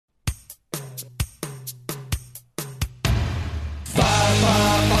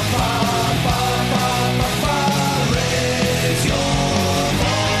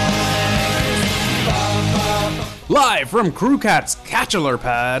Live from Crew Cat's Catchler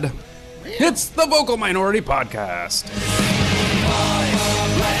Pad, it's the Vocal Minority Podcast.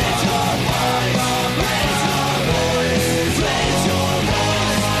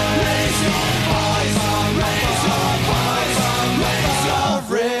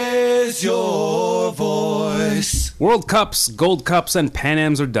 Raise your voice. World Cups, Gold Cups, and Pan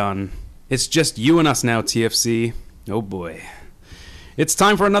Ams are done. It's just you and us now, TFC. Oh boy. It's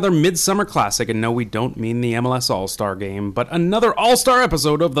time for another Midsummer Classic, and no, we don't mean the MLS All-Star Game, but another All-Star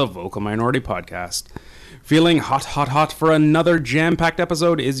episode of the Vocal Minority Podcast. Feeling hot for another jam-packed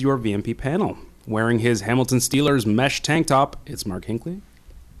episode is your VMP panel. Wearing his Hamilton Steelers mesh tank top, it's Mark Hinckley.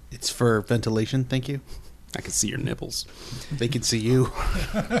 It's for ventilation, thank you. I can see your nipples. They can see you.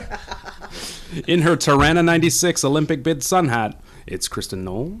 In her Tirana 96 Olympic bid sun hat, it's Kristen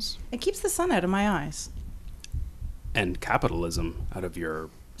Knowles. It keeps the sun out of my eyes. And capitalism out of your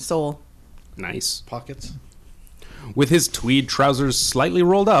Soul. nice Pockets. With his tweed trousers slightly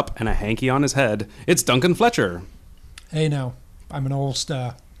rolled up and a hanky on his head, it's Duncan Fletcher. Hey now, I'm an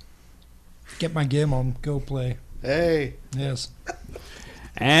all-star. Get my game on, go play. Hey. Yes.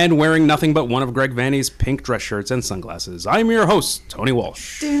 And wearing nothing but one of Greg Vanny's pink dress shirts and sunglasses, I'm your host, Tony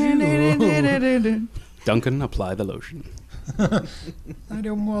Walsh. Duncan, apply the lotion. I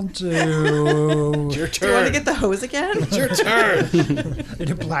don't want to. It's your Do you want to turn. get the hose again? It's your turn. It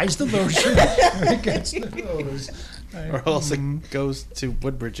applies the lotion. It gets the hose. Or else it goes to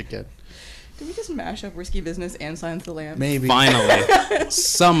Woodbridge again. Did we just mash up Risky Business and Silence of the Lambs? Maybe. Finally.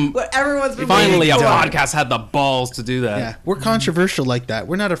 What everyone's been Finally a waiting for. podcast had the balls to do that. Yeah, we're controversial like that.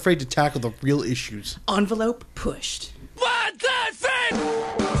 We're not afraid to tackle the real issues. Envelope pushed.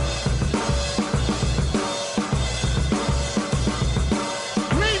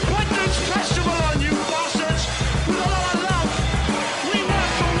 We put this festival on you bastards with a lot of love. We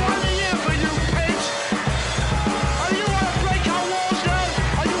worked for 1 year for you pigs. And you want to break our walls down?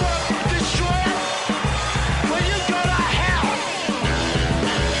 And you want to destroy it? Well, you go to hell.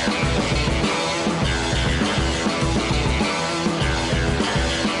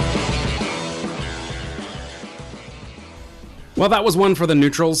 Well, that was one for the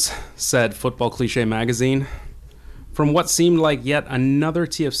neutrals, said Football Cliche magazine. From what seemed like yet another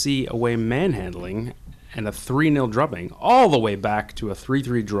TFC away manhandling and a 3-0 drubbing, all the way back to a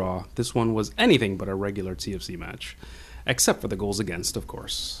 3-3 draw, this one was anything but a regular TFC match. Except for the goals against, of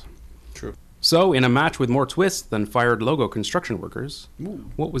course. True. So, in a match with more twists than fired logo construction workers,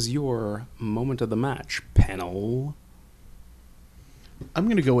 what was your moment of the match, panel? I'm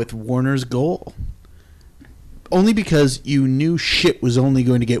going to go with Warner's goal. Only because you knew shit was only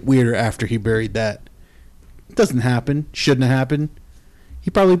going to get weirder after he buried that. It doesn't happen. Shouldn't have happened.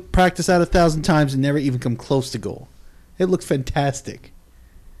 He probably practiced that 1,000 times and never even come close to goal. It looked fantastic.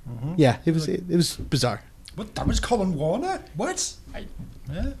 Yeah, it was bizarre. What? That was Colin Warner? What?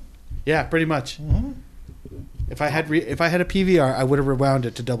 Yeah. Yeah, pretty much. If I had a PVR, I would have rewound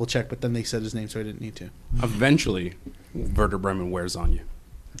it to double check, but then they said his name, so I didn't need to. Eventually, Werder Bremen wears on you.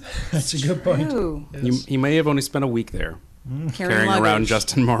 That's a good point. Ooh. Yes. He may have only spent a week there, carrying around luggage.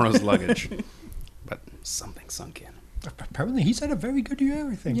 Justin Morrow's luggage. But something sunk in. Apparently, he's had a very good year,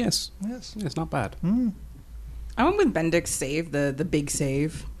 I think. Yes. Yes. It's not bad. I went with Bendik's save, the big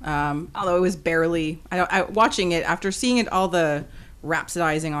save. Although it was barely. Watching it after seeing it, all the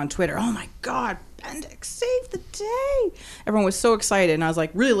rhapsodizing on Twitter. Oh my God, Bendik saved the day! Everyone was so excited, and I was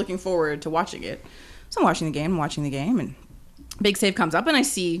like really looking forward to watching it. So I'm watching the game, and big save comes up, and I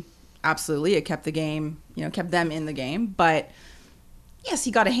see absolutely it kept the game, kept them in the game. But yes,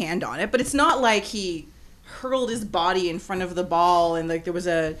 he got a hand on it, but it's not like he hurled his body in front of the ball and like there was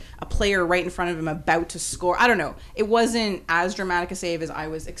a player right in front of him about to score. I don't know. It wasn't as dramatic a save as I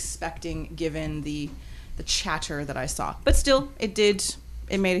was expecting given the chatter that I saw. But still, it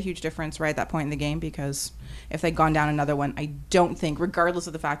made a huge difference right at that point in the game, because if they'd gone down another one, I don't think, regardless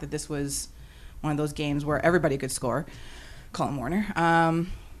of the fact that this was one of those games where everybody could score, Colin Warner,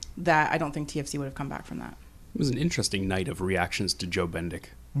 that I don't think TFC would have come back from that. It was an interesting night of reactions to Joe Bendik.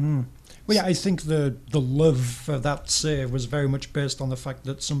 Well, yeah, I think the love for that save was very much based on the fact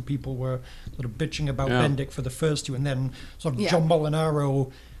that some people were sort of bitching about Bendik for the first two, and then sort of John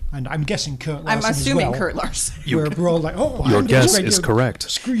Molinaro, and I'm guessing Kurt Larson I'm assuming as well, Kurt Larson. we're all like, oh, Your I'm guess just is like, correct.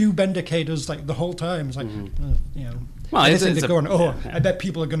 Screw you, Bendik haters, like the whole time. It's like, Well, I it's think a- they're going, yeah. I bet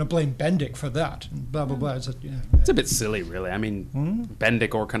people are going to blame Bendik for that, and blah, blah, blah. It's like, It's a bit silly, really. I mean,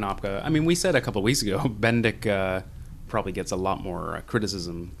 Bendik or Konopka. I mean, we said a couple of weeks ago, Bendik probably gets a lot more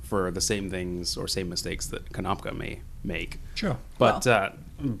criticism for the same things or same mistakes that Konopka may make. Sure. But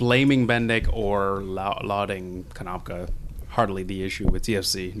blaming Bendik or lauding Konopka, hardly the issue with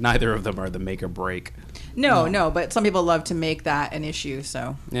TFC. Neither of them are the make or break. No, but some people love to make that an issue.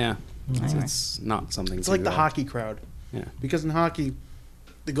 So Yeah, Anyway. it's not something. It's to, like the hockey crowd. Yeah, Because in hockey,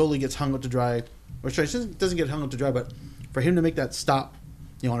 the goalie gets hung out to dry. Or sorry, doesn't get hung out to dry, but for him to make that stop,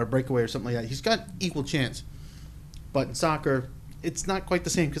 on a breakaway or something like that, he's got equal chance. But in soccer, it's not quite the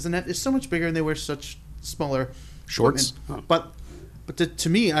same because the net is so much bigger and they wear such smaller Shorts? equipment. But to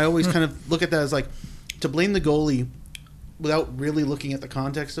me, I always kind of look at that as like to blame the goalie without really looking at the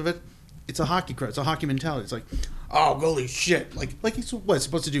context of it. It's a hockey crowd. It's a hockey mentality. It's like, oh, goalie shit. Like he's what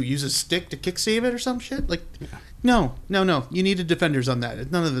supposed to do? Use his stick to kick save it or some shit? Like, no. You needed defenders on that.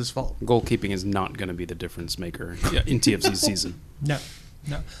 It's none of his fault. goalkeeping is not going to be the difference maker in TFC's season. No.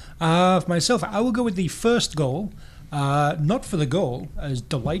 For myself, I will go with the first goal. Not for the goal, as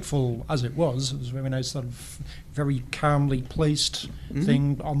delightful as it was. It was a very nice, sort of very calmly placed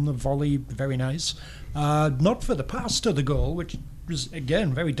thing on the volley, very nice. Not for the pass to the goal, which was,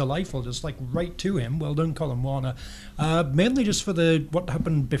 again, very delightful, just like right to him. Well done, Colin Warner. Mainly just for what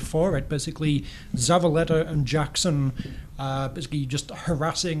happened before it, basically Zavaleta and Jackson basically just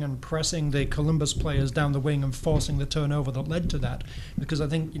harassing and pressing the Columbus players down the wing and forcing the turnover that led to that. Because I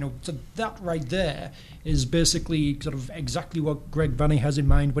think, so that right there is basically sort of exactly what Greg Vanney has in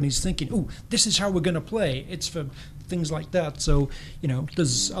mind when he's thinking, oh, this is how we're going to play. It's for things like that. So,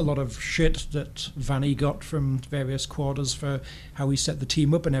 there's a lot of shit that Vanney got from various quarters for how he set the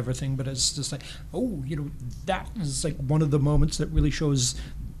team up and everything. But it's just like, that is like one of the moments that really shows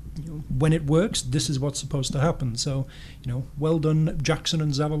when it works, this is what's supposed to happen. So, well done, Jackson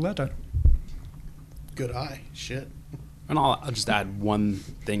and Zavaleta. Good eye. Shit. And I'll just add one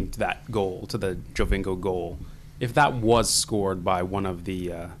thing to that goal, to the Jovinko goal. If that was scored by one of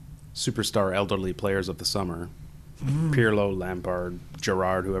the superstar elderly players of the summer, Pirlo, Lampard,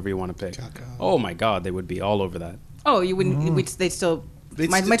 Gerrard, whoever you want to pick, oh my God, they would be all over that. Oh, you wouldn't. They'd still.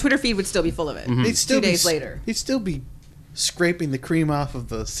 My Twitter feed would still be full of it. They'd still 2 days later. They'd still be scraping the cream off of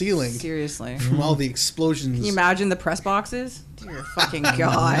the ceiling Seriously. from all the explosions. Can you imagine the press boxes? Dear fucking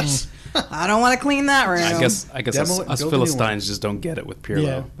gosh. I don't want to clean that room. I guess Demo us, it and us build a new Philistines just don't get it with Pirlo.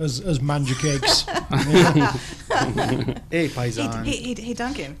 Yeah, as manja cakes. Hey, Paisan. Hey,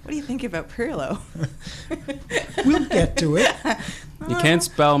 Duncan, what do you think about Pirlo? We'll get to it. You can't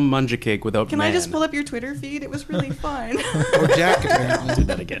spell munja cake without Can man. I just pull up your Twitter feed? It was really fun. Or Jack, apparently. do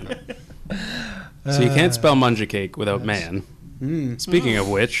that again? So you can't spell munja cake without man. Speaking of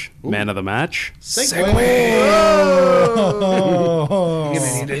which, man of the match. Segway. Oh, You're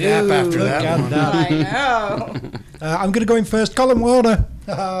going to need a nap after look that at one. that. I know. I'm going to go in first. Colin Warner.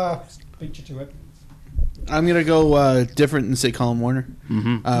 Beat you to it. I'm going to go different and say Colin Warner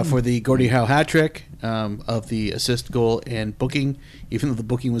for the Gordie Howe hat trick of the assist goal and booking, even though the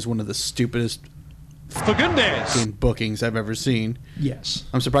booking was one of the stupidest fucking bookings I've ever seen. Yes.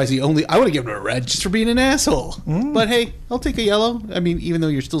 I'm surprised I would have given him a red just for being an asshole. But hey, I'll take a yellow. I mean, even though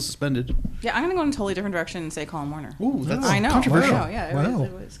you're still suspended. Yeah, I'm going to go in a totally different direction and say Colin Warner. Ooh, that's I know. controversial. I know, yeah. Wow.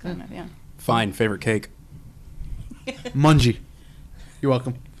 It was kind of, yeah. Fine, favorite cake. Mungie. You're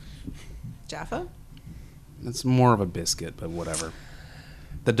welcome. Jaffa? It's more of a biscuit, but whatever.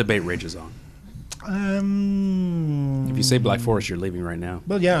 The debate rages on. If you say Black Forest, you're leaving right now.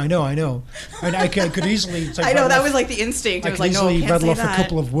 Well, yeah, I know. I could easily. I know, that was like the instinct. I It was could like, no, easily can't say rattle off that. a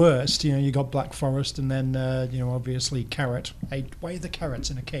couple of worst. You got Black Forest, and then obviously carrot. Why are the carrots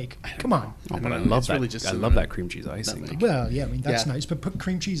in a cake? Come on. Oh, but I know. love It's that. really just I cinnamon. love that cream cheese icing. Well, yeah, I mean that's Yeah. nice, but put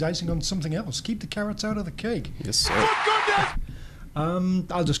cream cheese icing on something else. Keep the carrots out of the cake. Yes, sir.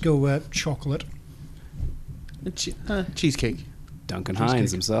 I'll just go chocolate. Cheesecake. Duncan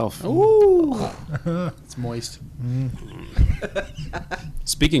Hines himself. Ooh. It's moist.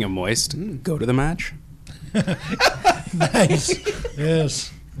 Speaking of moist, go to the match. Nice.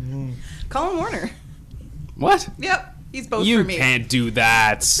 Yes. Colin Warner. What? Yep, he's both You for me. can't do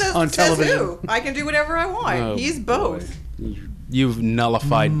that. On Says television. who? I can do whatever I want. Oh, He's both. boy. You've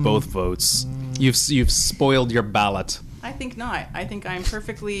nullified both votes. You've spoiled your ballot. I think not. I think I'm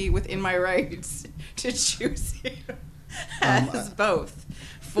perfectly within my rights to choose him as both.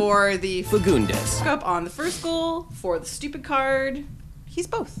 For the Fagundes. up on the first goal, for the stupid card, he's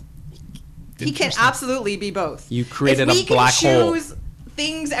both. He can absolutely be both. You created if a black we can hole. choose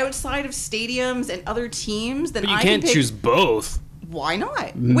things outside of stadiums and other teams, then But you I can't can pick, choose both. Why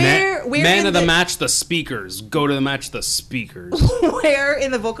not? Man in of the match, the speakers. Go to the match, the speakers. Where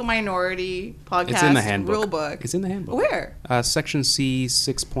in the vocal minority podcast It's in the handbook. rule book? It's in the handbook. Where? Section C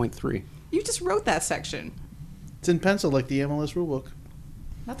 6.3. You just wrote that section. It's in pencil like the MLS rulebook.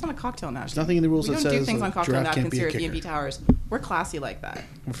 That's on a cocktail napkin. There's nothing in the rules we that don't do says things a on cocktail giraffe can't napkins be a here at kicker. B&B Towers. We're classy like that.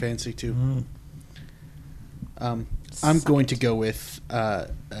 We're fancy too. I'm going to go with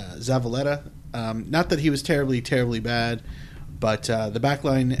Zavaleta. Not that he was terribly, terribly bad, but the back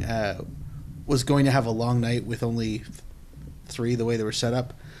line was going to have a long night with only 3 the way they were set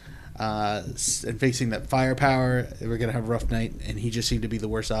up. And facing that firepower, they were going to have a rough night, and he just seemed to be the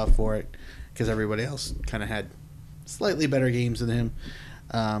worst off for it because everybody else kind of had slightly better games than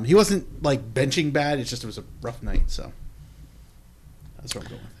him. He wasn't like benching bad; it was a rough night. So that's what I'm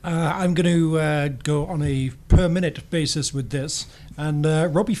going with. I'm going to go on a per minute basis with this. And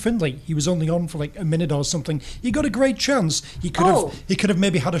Robbie Findlay, he was only on for like a minute or something. He got a great chance. He could have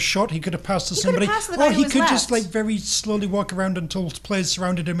maybe had a shot. He could have passed to somebody, or he could just like very slowly walk around until players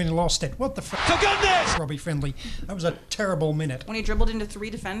surrounded him and he lost it. What the fuck? For goodness! Robbie Findlay, that was a terrible minute. When he dribbled into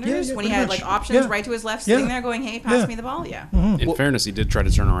 3 defenders, Yeah, when he had pretty like much. options Yeah. right to his left, sitting Yeah. there going, "Hey, pass Yeah. me the ball." Yeah. In fairness, he did try to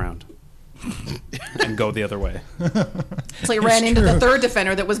turn around and go the other way. So he ran into the true. 3rd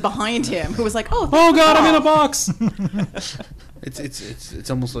defender that was behind him, who was like, "Oh, Oh God, I'm in a box. It's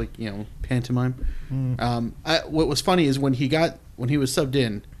almost like pantomime. What was funny is when he was subbed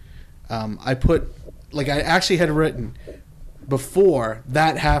in, I actually had written before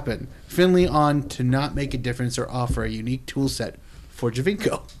that happened, Finley on to not make a difference or offer a unique tool set for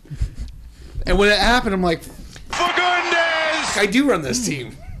Javinko. And when it happened, I'm like, For goodness! I do run this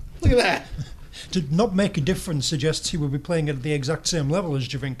team. Look at that. To not make a difference suggests he would be playing at the exact same level as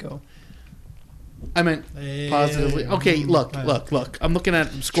Javinko. I meant positively. Okay, look. I'm looking at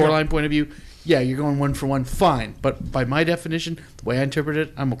scoreline point of view. Yeah, you're going 1 for 1, fine. But by my definition, the way I interpret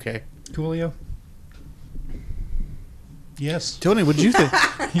it, I'm okay. Coolio? Yes. Tony, what did you think?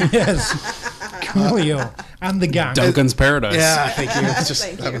 Yes. Coolio. And the gang. Duncan's Paradise. Yeah, thank you. It's just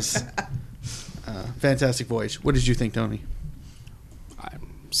Thank that you. was fantastic voice. What did you think, Tony?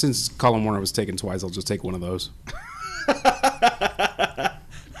 Since Colin Warner was taken twice, I'll just take one of those.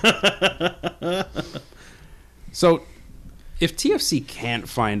 So, if TFC can't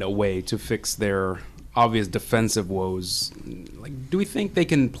find a way to fix their obvious defensive woes, like, do we think they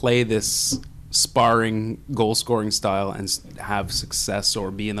can play this sparring, goal-scoring style and have success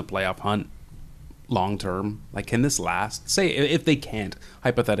or be in the playoff hunt long term? Like, can this last? Say, if they can't,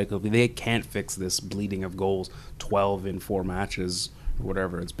 hypothetically, they can't fix this bleeding of goals, 12 in 4 matches, or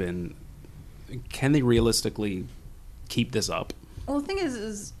whatever it's been, can they realistically keep this up? Well, the thing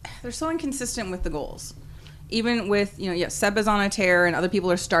is they're so inconsistent with the goals. Even with, Seb is on a tear and other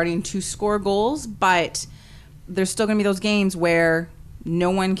people are starting to score goals, but there's still going to be those games where no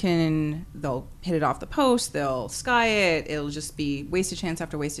one they'll hit it off the post, they'll sky it, it'll just be wasted chance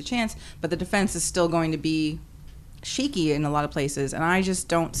after wasted chance, but the defense is still going to be shaky in a lot of places, and I just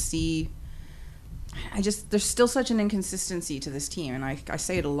don't see... there's still such an inconsistency to this team, and I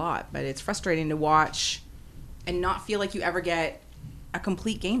say it a lot, but it's frustrating to watch and not feel like you ever get a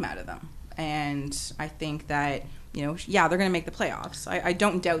complete game out of them. And I think that, they're going to make the playoffs. I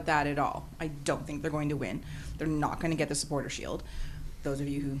don't doubt that at all. I don't think they're going to win. They're not going to get the supporter shield. Those of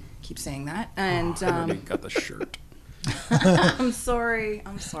you who keep saying that. And I already got the shirt. I'm sorry.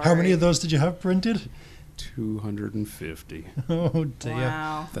 How many of those did you have printed? 250. Oh, dear.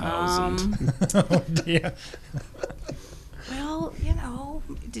 Wow. 1,000. Oh, dear. Well,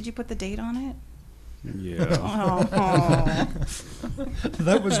 did you put the date on it? Yeah. Oh.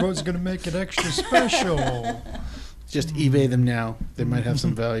 That was what was going to make it extra special. Just eBay them now. They might have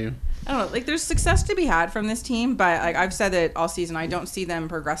some value. I don't know. Like, there's success to be had from this team, but like I've said that all season, I don't see them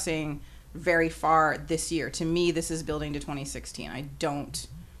progressing very far this year. To me, this is building to 2016. I don't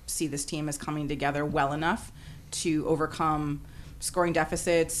see this team as coming together well enough to overcome scoring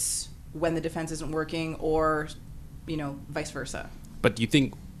deficits when the defense isn't working, or vice versa. But do you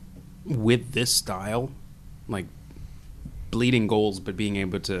think with this style, like bleeding goals but being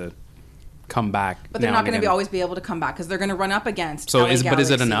able to come back, But they're now not and going to again? always be able to come back because they're going to run up against So LA is it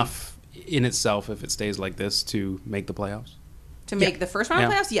Galaxy enough in itself if it stays like this to make the playoffs? to make the first round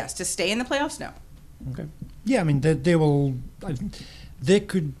of Yeah. playoffs? Yes. To stay in the playoffs? No. Okay. Yeah, I mean, they will... They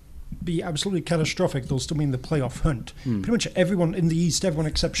could be absolutely catastrophic. They'll still be in the playoff hunt. Pretty much everyone in the East, everyone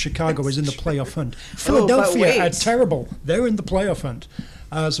except Chicago is in the playoff hunt. Philadelphia wait. are terrible. They're in the playoff hunt.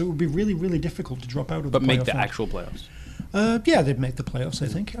 So it would be really, really difficult to drop out of the But playoff make the hunt. actual playoffs. Yeah, they'd make the playoffs, I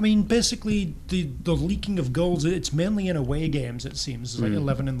think. I mean, basically, the leaking of goals, it's mainly in away games, it seems. It's like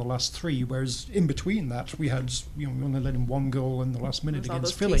 11 in the last 3, whereas in between that, we had, we only let in 1 goal in the last minute There's all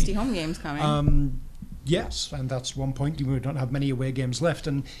against those Philly. tasty home games coming. Yes, and that's one point. We don't have many away games left,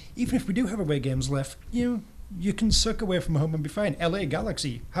 and even if we do have away games left, you can suck away from home and be fine. LA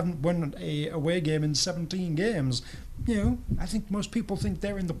Galaxy haven't won a away game in 17 games. I think most people think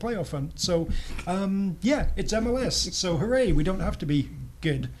they're in the playoff hunt. So, yeah, it's MLS. So hooray, we don't have to be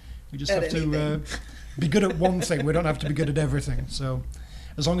good. We just have to be good at one thing. We don't have to be good at everything. So,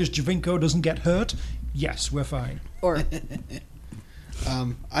 as long as Javinko doesn't get hurt, yes, we're fine. Or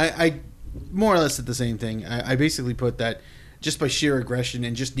I more or less did the same thing. I basically put that just by sheer aggression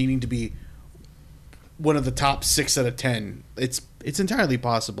and just needing to be one of the top 6 out of 10. It's entirely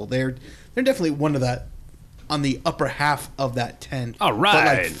possible. They're definitely one of that on the upper half of that 10. All But like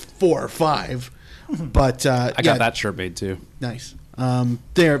right. 4 or 5. But I got that shirt made too. Nice.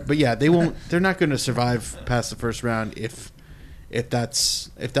 But yeah, they won't. They're not going to survive past the first round if that's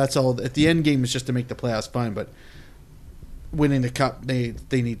all. If the end game is just to make the playoffs, fine. But winning the cup, they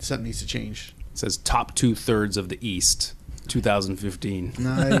need something needs to change. It says top 2/3 of the East, 2015.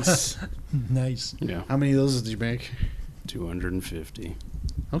 Nice. Nice. Yeah, How many of those did you make? 250.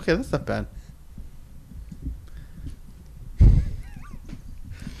 Okay, that's not bad.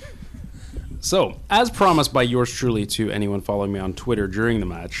 So, as promised by yours truly to anyone following me on Twitter during the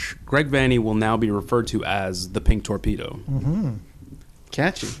match, Greg Vanny will now be referred to as the Pink Torpedo.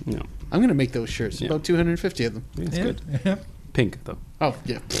 Catchy. You know, I'm going to make those shirts. Yeah. About 250 of them. it's Yeah. good. Yeah. Pink though. Oh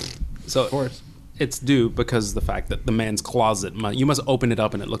yeah, So of course. it's due because of the fact that the man's closet. You must open it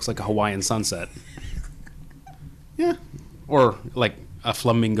up and it looks like a Hawaiian sunset, Yeah. or like a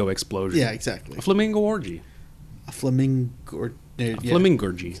flamingo explosion. Yeah, exactly. A flamingo orgy. A flamingo. Yeah.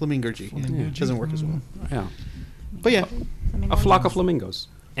 Flamingorgy. Flamingorgy. Yeah. Doesn't work as well. Yeah. But yeah. A flock of flamingos.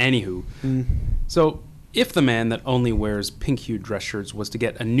 Anywho. So, if the man that only wears pink-hued dress shirts was to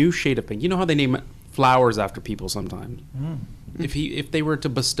get a new shade of pink, you know how they name flowers after people sometimes? If they were to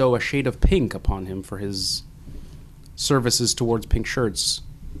bestow a shade of pink upon him for his services towards pink shirts,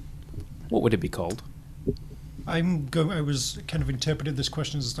 what would it be called? I was kind of interpreted this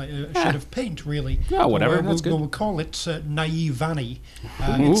question as like a shade of paint, really. Yeah, whatever, So, that's good. We'll call it Naive Vanny.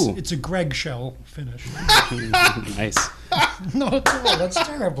 Ooh. It's a Greg shell finish. Nice. Not at all. That's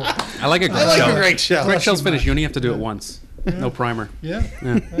terrible. I like a Greg I like shell. a Greg shell. Greg shell's finished. You only have to do it once. No primer. Yeah.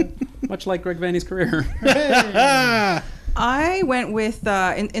 Much like Greg Vanny's career. I went with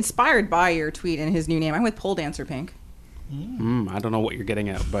inspired by your tweet and his new name. I went with Pole Dancer Pink. I don't know what you're getting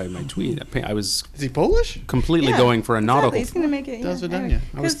at by my tweet. I was Is he Polish? completely Yeah, going for a exactly. nautical. He's gonna make it. That's what Anyway. done,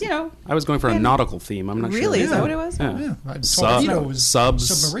 yeah. 'Cause, you know, I was going for a And- nautical theme. I'm not sure. really, is Yeah. that what it was? Yeah. Yeah. Subs.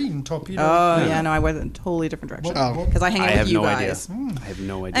 Submarine torpedo. Oh yeah, no, I went in a totally different direction Oh. because I hang out I with have you no idea. guys. I have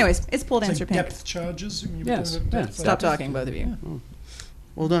no idea. Anyways, it's Pole It's Dancer like Pink. depth charges. and you Yes, put in a yeah. depth Stop charges. talking, both of you.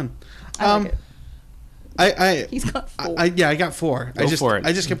 Well done. I like it. I He's got 4. I got 4. Go for it.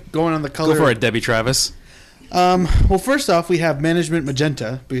 I just kept going on the color. Go for it, Debbie Travis. Well, first off, we have Management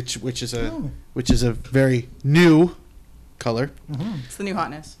Magenta, which is a very new color. It's the new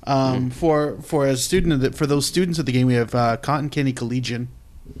hotness. For a student for those students of the game, we have Cotton Candy Collegian.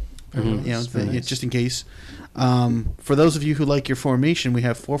 Just in case. For those of you who like your formation, we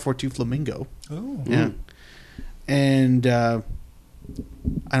have 4-4-2 Flamingo. Oh. Yeah, and I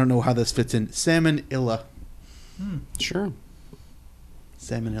don't know how this fits in. Salmonella. Sure.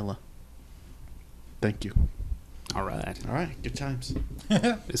 Salmonella. Thank you. All right. All right, good times.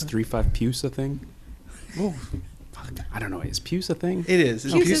 Is 3-5 puce a thing? Oh, I don't know. Is puce a thing? it is.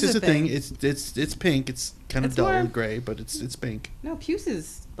 Puce Puce is is a a thing. thing. It's pink. It's kind of It's dull more- gray, but it's pink. No, puce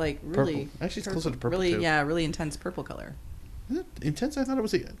is like really. Purple. Actually, it's closer to purple, Really, too. yeah, really intense purple color. Is it intense? I thought it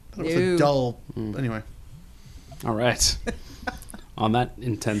was a No. dull. Anyway, All right. On that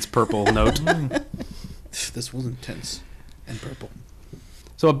intense purple note. this was intense and purple.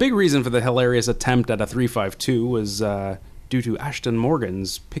 So a big reason for the hilarious attempt at a 3-5-2 was due to Ashton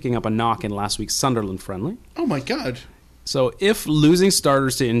Morgan's picking up a knock in last week's Sunderland friendly. Oh my god! So if losing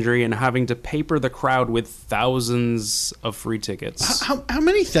starters to injury and having to paper the crowd with thousands of free tickets. How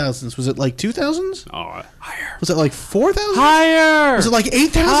many thousands? Was it like 2,000s? Oh, higher. Was it like 4,000? Higher! Was it like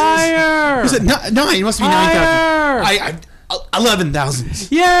 8,000? Higher! Was it 9? It must be 9,000. Higher! 11,000.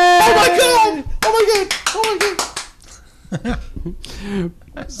 Yeah! Oh my god! Oh my god! Oh my god!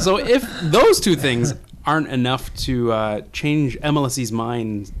 So if those two things aren't enough to change MLSE's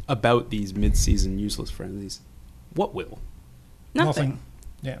mind about these mid-season useless friendlies, what will? Nothing.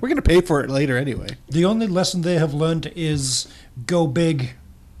 Yeah. We're gonna pay for it later anyway. The only lesson they have learned is go big.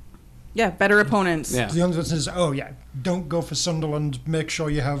 Yeah, better opponents. Yeah. The only lesson is, don't go for Sunderland. Make sure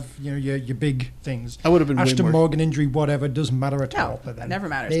you have your big things. I would have been way Ashton more- Morgan injury, whatever, doesn't matter at No, all. for them. that never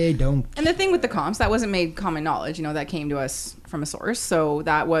matters. They don't. And the thing with the comps, that wasn't made common knowledge. You know, that came to us from a source, so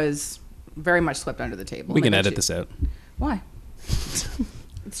that was very much swept under the table. We And can I bet edit you- this out. Why?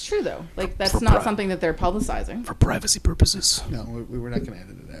 It's true though. Like that's For not pride. something that they're publicizing. For privacy purposes. No, we were not gonna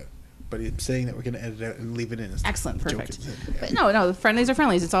edit it out. but I'm saying that we're going to edit out and leave it in. Excellent, Joke perfect. is in. But no, the friendlies are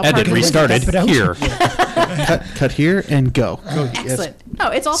friendlies. It's all Edit part of the restarted business. here. Cut here and go. Go. Yes. Excellent. No,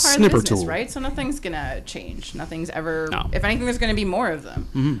 it's all part Snipper of the business, tool. right? So nothing's gonna change. Nothing's ever. No. If anything, there's gonna be more of them.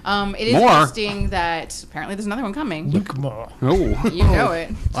 It is More? interesting that apparently there's another one coming. Luke Moore. Oh. You know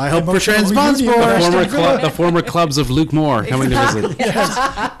it. I hope for Emotional Transbond reunion. Sport. The former clubs of Luke Moore coming to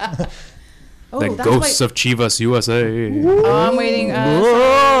visit. Oh, The that's ghosts why- of Chivas USA. I'm waiting.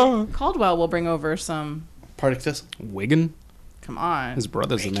 So Caldwell will bring over some. Particus. Wigan? Come on. His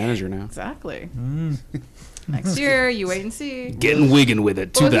brother's the manager now. Exactly. Next year, you wait and see. Getting Wigan with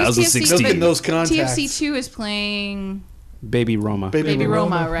it, Well, who's 2016. Milking those contacts. TFC2 is playing Baby Roma. Baby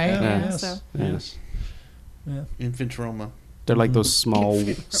Roma, Roma, right? yeah, Yeah. yes. So Yes. Infant Roma. They're like those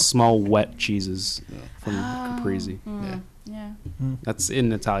small wet cheeses from Caprese. yeah. That's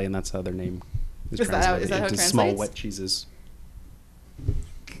in Italian. That's how their name is Is that how- translated is that how it into small translates? wet cheeses.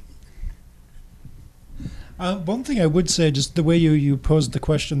 One thing I would say, just the way you posed the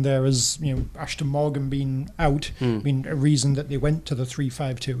question there, is Ashton Morgan being out, being a reason that they went to the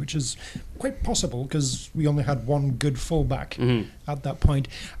 3-5-2, which is quite possible because we only had one good fullback at that point.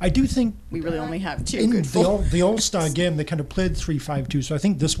 I do think We really only have two in good the All-Star game they kind of played 3-5-2, so I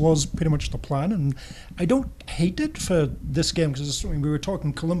think this was pretty much the plan, and I don't hate it for this game because we were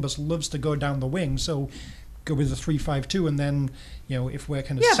talking Columbus loves to go down the wing, so go with the 3-5-2, and then if we're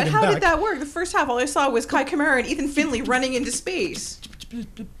kind of Yeah, but sitting how back. did that work? The first half, all I saw was Kai Kamara and Ethan Finley running into space.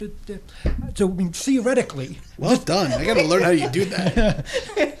 So theoretically, Well done. I got to learn how you do that.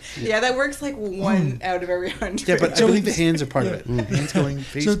 Yeah, that works like one out of every 100. Yeah, but I believe the hands are part of it. Hands going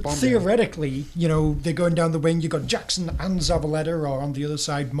face so palm down. theoretically, they're going down the wing. You got Jackson and Zavaleta, or on the other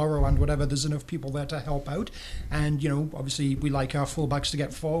side Morrow and whatever. There's enough people there to help out, and obviously we like our fullbacks to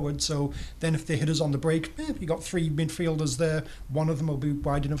get forward. So then if they hit us on the break, you got three midfielders there. One of them will be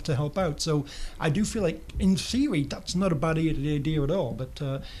wide enough to help out. So I do feel like in theory that's not a bad idea at all. But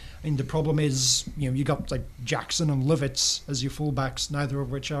the problem is, you got like Jackson and Lovitz as your fullbacks, neither of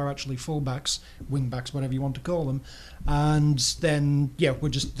which are actually fullbacks, wingbacks, whatever you want to call them. And then, we're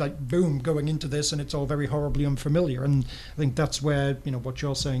just like, boom, going into this, and it's all very horribly unfamiliar. And I think that's where, what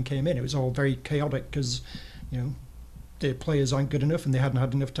you're saying came in. It was all very chaotic because, the players aren't good enough and they hadn't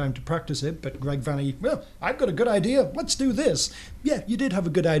had enough time to practice it. But Greg Vanney, well, I've got a good idea. Let's do this. Yeah, you did have a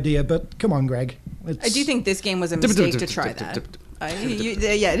good idea, but come on, Greg. I do think this game was a mistake to try that.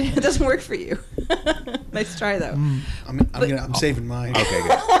 It doesn't work for you. Nice try, though. I'm saving mine. Okay,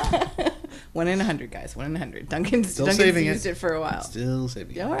 good. 1 in 100, guys. 1 in 100. Duncan's saving used it. it for a while. Still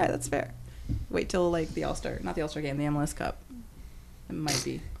saving Yeah, all right, that's fair. Wait till like the All-Star, not the All-Star game, the MLS Cup. It might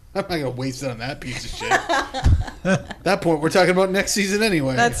be. I'm not going to waste it on that piece of shit. At that point, we're talking about next season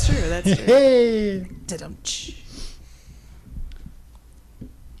anyway. That's true. That's true. Hey! Da-dum-tsh.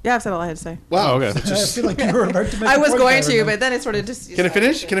 Yeah, I've said all I had to say. Wow. Oh, okay. I feel like you were about to make I a was point going there, to, and but then it sort of just. Can I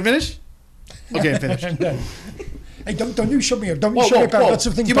finish? Can I finish? Okay, I'm finished. then- Hey, don't you shut me up. Don't you Whoa, shut me whoa, up. I've whoa. got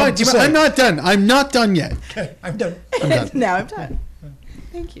something Do you bad mind? to Do you mind? say. I'm not done. I'm not done yet. Okay, I'm done. Now I'm done.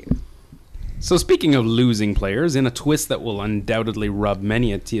 Thank you. So speaking of losing players, in a twist that will undoubtedly rub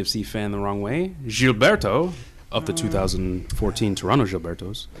many a TFC fan the wrong way, Gilberto, of the 2014 Toronto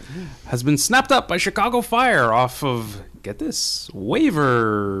Gilbertos, has been snapped up by Chicago Fire off of, get this,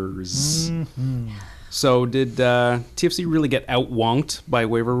 waivers. So did TFC really get out-wonked by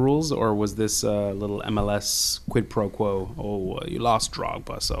waiver rules, or was this a little MLS quid pro quo? Oh, you lost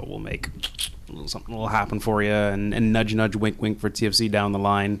Drogba, so we'll make a little something will happen for you, and nudge, nudge, wink, wink for TFC down the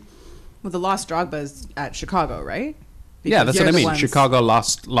line. Well, the lost Drogba's at Chicago, right? Yeah, Because that's you're what I the mean. ones- Chicago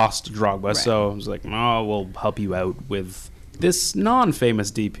lost Drogba, Right. so I was like, oh, we'll help you out with this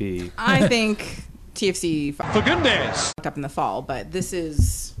non-famous DP. I think TFC For goodness. fucked up in the fall, but this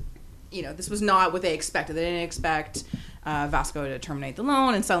is, this was not what they expected. They didn't expect Vasco to terminate the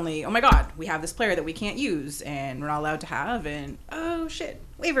loan, and suddenly, oh my God, we have this player that we can't use, and we're not allowed to have, and oh shit,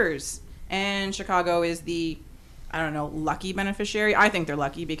 waivers. And Chicago is the, lucky beneficiary. I think they're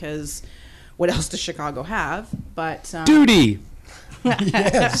lucky because what else does Chicago have? But Duty!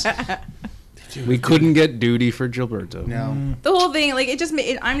 Yes. We couldn't get Duty for Gilberto. No. the whole thing, like,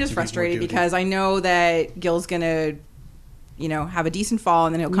 I'm just frustrated duty. because I know that Gil's gonna, have a decent fall,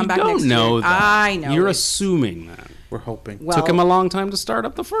 and then he'll come You back don't next know year. that. I know. You're it. assuming that. We're hoping. Well, Took him a long time to start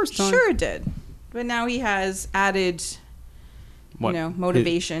up the first time. Sure it did. But now he has added, What,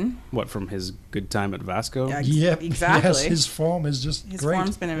 motivation. What, from his good time at Vasco? Yeah. Yep. Exactly. Yes, his form is just His great.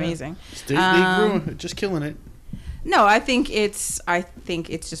 form's been amazing. State League ruin, just killing it. No, I think it's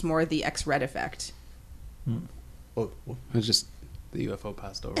just more the X-Red effect. Oh, It's just The UFO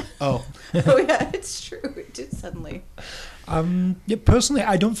passed over. Oh, Oh yeah, it's true. It did suddenly. Yeah, personally,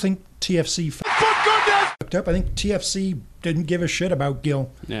 I don't think TFC fucked up. I think TFC didn't give a shit about Gil.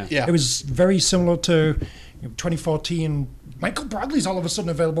 Yeah. yeah. It was very similar to 2014. Michael Bradley's all of a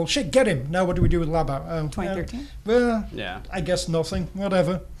sudden available. Shit, get him. Now what do we do with Laba? 2013? Well, Yeah. I guess nothing.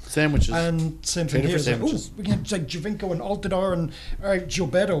 Whatever. Sandwiches. And same thing Traded here. for It's like, sandwiches. we can like Javinko and Altidore and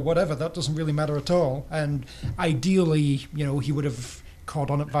Gilberto, whatever. That doesn't really matter at all. And ideally, he would have caught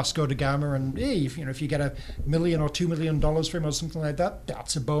on at Vasco da Gama, and hey, if you get $1 million or $2 million for him or something like that,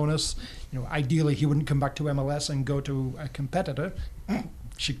 that's a bonus. Ideally, he wouldn't come back to MLS and go to a competitor.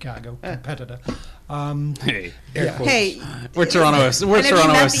 Chicago competitor. Hey, Yeah. Hey, we're Toronto. We're and have you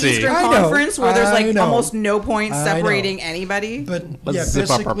Toronto met the FC. Eastern I know, Conference where there's I like know. almost no points I know. separating anybody? But Let's yeah, zip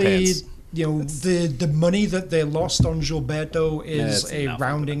up our basically, pants. the money that they lost on Gilberto is it's a nothing,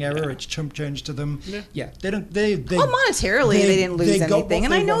 rounding error. yeah. It's chump change to them. Yeah, they don't. They Well, monetarily, they didn't lose got what anything,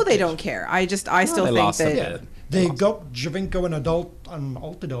 and I know they wanted. don't care. I still they think lost a that. bit. They got Javinko and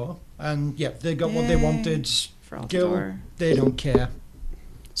Altidore, and yeah, they got what they Yeah, wanted. for Gil, Altidore. they don't care.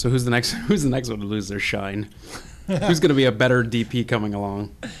 So who's the next? Who's the next one to lose their shine? Who's going to be a better DP coming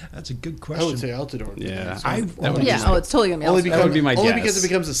along? That's a good I question. would say Altidore. Yeah, That would Yeah, it's totally gonna be. Only Altidore. because, would be my only guess. because it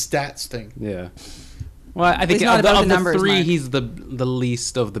becomes a stats thing. Yeah. Well, I think He's not of the, about of the the numbers, three, Mike. he's the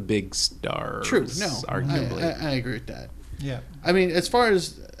least of the big stars. True. No, arguably. I agree with that. Yeah. I mean, as far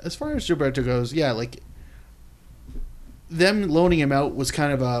as Gilberto goes, yeah, like them loaning him out was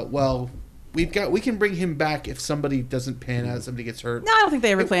kind of a we can bring him back if somebody doesn't pan out, somebody gets hurt. No, I don't think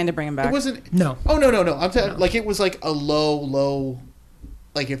they ever planned to bring him back. It wasn't. No. Oh no. I'm telling like it was like a low.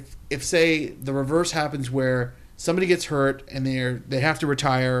 Like if say the reverse happens where somebody gets hurt and they have to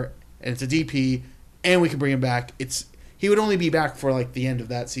retire and it's a DP and we can bring him back, he would only be back for like the end of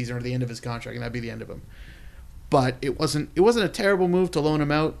that season or the end of his contract, and that'd be the end of him. But it wasn't a terrible move to loan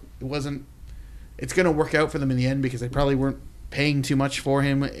him out. It wasn't. It's going to work out for them in the end because they probably weren't paying too much for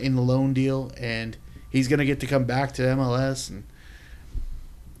him in the loan deal, and he's going to get to come back to MLS. And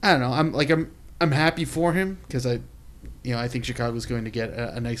I don't know. I'm happy for him because I think Chicago's going to get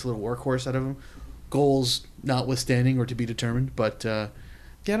a nice little workhorse out of him. Goals notwithstanding or to be determined, but I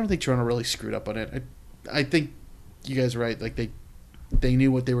don't think Toronto really screwed up on it. I think you guys are right. Like they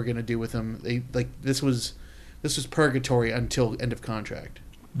knew what they were going to do with him. This was purgatory until end of contract.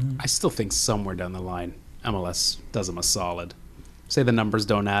 I still think somewhere down the line, MLS does them a solid. Say the numbers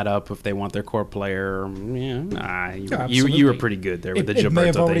don't add up if they want their core player. You were absolutely. pretty good there with the It may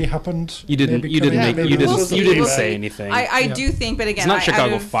have Gilberto already thing. happened. You didn't Maybe coming up, maybe you not. didn't say anything. I Yeah. do think, but again, It's not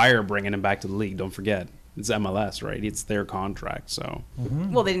Chicago out of- Fire bringing him back to the league. Don't forget, it's MLS, right? It's their contract. So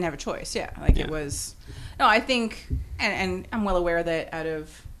Well, they didn't have a choice. Yeah, like Yeah. it was. No, I think, and I'm well aware that out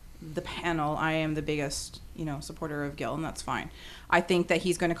of the panel, I am the biggest, supporter of Gil, and that's fine. I think that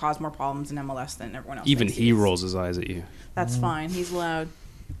he's going to cause more problems in MLS than everyone else. even thinks he is. rolls his eyes at you That's fine. He's loud.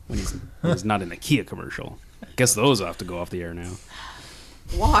 when he's not in a Kia commercial. Guess those have to go off the air now.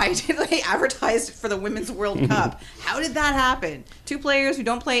 Why did they advertise for the Women's World Cup? How did that happen? Two players who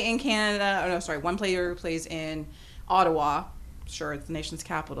don't play in Canada. Oh no, sorry, one player who plays in Ottawa. Sure, it's the nation's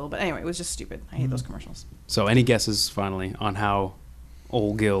capital, but anyway, it was just stupid. I hate those commercials. So, any guesses finally on how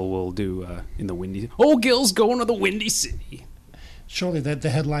Old Gil will do in the Windy? Old Gil's going to the Windy City. Surely the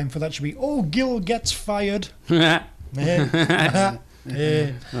headline for that should be, "Oh, Gil gets fired." He'll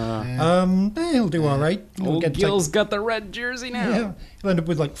do all right. He'll Old get Gil's got the red jersey now. yeah, he'll end up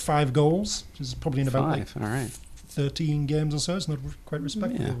with like 5 goals, which is probably in about like 5. All right. 13 games or so. It's not quite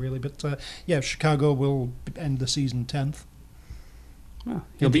respectable, Yeah. really. But Chicago will end the season 10th. Well,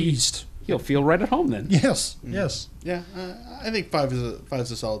 In the East. He'll feel right at home then. Yes, yes. Yeah, I think 5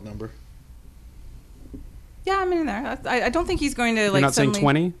 is a solid number. Yeah, I'm in there. I don't think he's going to You're like. not saying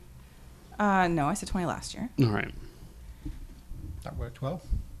suddenly- 20? No, I said 20 last year. All right. That worked well.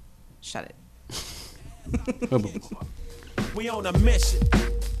 Shut it. We on a mission.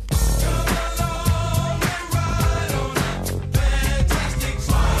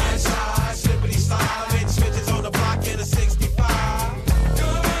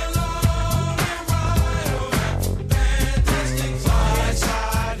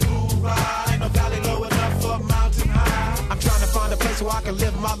 So I can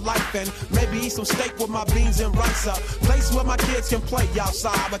live my life and maybe eat some steak with my beans and rice up. Place where my kids can play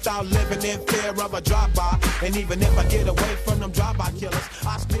outside without living in fear of a drive-by. And even if I get away from them drive-by killers,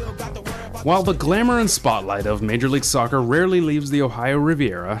 I still got to worry about. While the glamour and spotlight of Major League Soccer rarely leaves the Ohio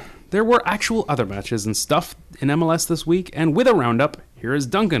Riviera, there were actual other matches and stuff in MLS this week, and with a roundup, here is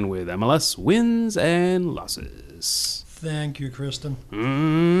Duncan with MLS wins and losses. Thank you, Kristen.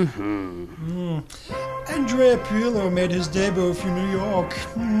 Mm-hmm. Andrea Pirlo made his debut for New York.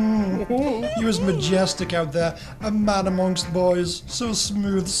 He was majestic out there, a man amongst boys, so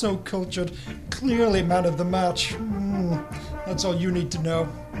smooth, so cultured, clearly man of the match. That's all you need to know.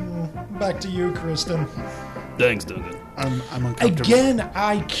 Back to you, Kristen. Thanks, Duncan. I'm uncomfortable. Again,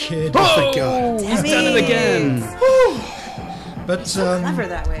 I kid. Oh, thank God. He's done it again. But Clever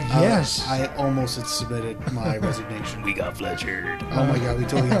that way. yes. I almost had submitted my resignation. We got Fletcher. Oh my God, we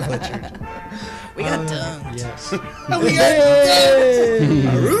totally got Fletchered. We got done. Yes.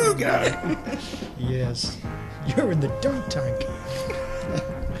 Aruga. Yes. You're in the dunk tank.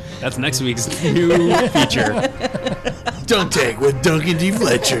 That's next week's new feature. Dunk tank with Duncan D.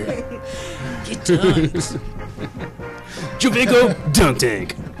 Fletcher. Get dunked. Jovinko Dunk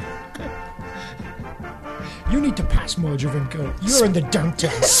Tank. You need to pass more, Jovinko. You're in the dunk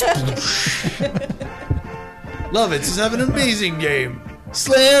tank. Love it. This is having an amazing game.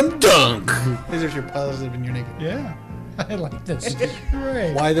 Slam dunk. These are your positive and your negative. Yeah. I like this.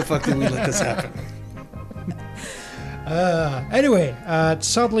 Great. Why the fuck did we let this happen? Anyway,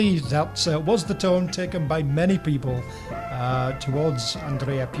 sadly, that was the tone taken by many people towards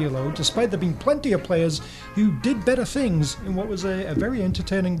Andrea Pirlo, despite there being plenty of players who did better things in what was a very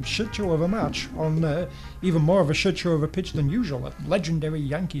entertaining shit show of a match on even more of a shit show of a pitch than usual at legendary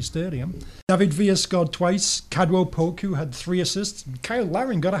Yankee Stadium. David Villa scored twice, Cadwo Poku had 3 assists, and Kyle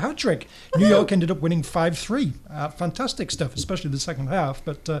Larin got a hat-trick. New York ended up winning 5-3. Fantastic stuff, especially the second half,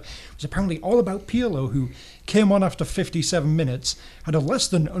 but it was apparently all about Pirlo, who came on after 57 minutes, had a less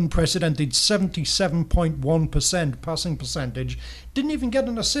than unprecedented 77.1% passing percentage, didn't even get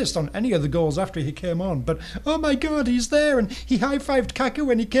an assist on any of the goals after he came on, but oh my God, he's there, and he high-fived Kaká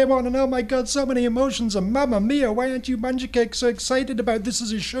when he came on, and oh my God, so many emotions, and mamma mia, why aren't you Mandzukic so excited about this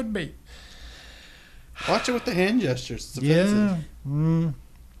as you should be? Watch it with the hand gestures. It's offensive. Yeah.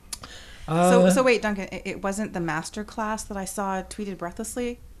 So wait, Duncan, it wasn't the master class that I saw tweeted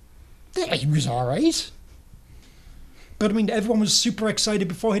breathlessly? Yeah, he was all right. But I mean, everyone was super excited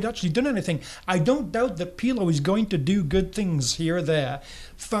before he'd actually done anything. I don't doubt that Pirlo is going to do good things here or there.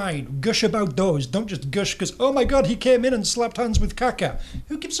 Fine, gush about those. Don't just gush because, oh my God, he came in and slapped hands with Kaká.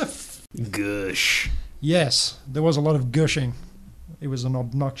 Who gives a Gush. Yes, there was a lot of gushing. It was an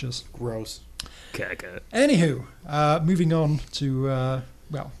obnoxious. Gross. Caca. Anywho, moving on to,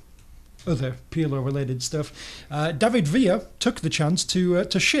 other Pirlo-related stuff. David Villa took the chance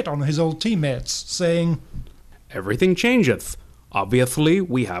to shit on his old teammates, saying, Everything changeth. Obviously,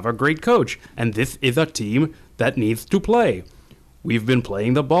 we have a great coach, and this is a team that needs to play. We've been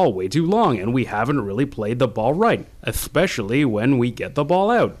playing the ball way too long, and we haven't really played the ball right, especially when we get the ball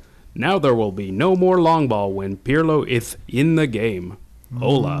out. Now there will be no more long ball when Pirlo is in the game.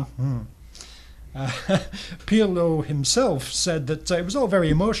 Hola. Pirlo himself said that it was all very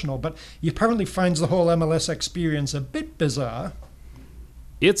emotional, but he apparently finds the whole MLS experience a bit bizarre.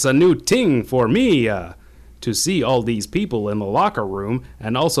 It's a new ting for me, to see all these people in the locker room,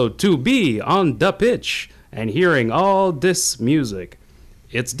 and also to be on the pitch, and hearing all this music.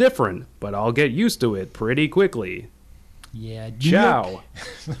 It's different, but I'll get used to it pretty quickly. Yeah, Ciao.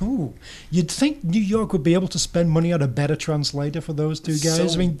 Ooh, you'd think New York would be able to spend money on a better translator for those two guys. So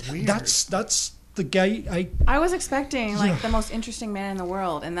I mean, weird. that's the guy. I was expecting the most interesting man in the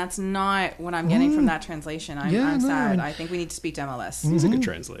world, and that's not what I'm getting from that translation. I'm sad. I think we need to speak to MLS. He's a good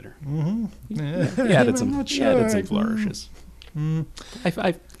translator. Yeah. He added some, I'm not he added some sure. flourishes.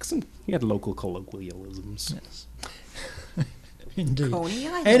 He had local colloquialisms. Yes. Indeed. Coney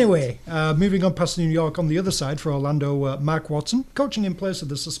Island. Anyway, moving on past New York, on the other side for Orlando, Mark Watson, coaching in place of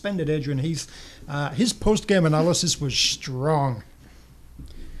the suspended Adrian Heath. His post-game analysis was strong.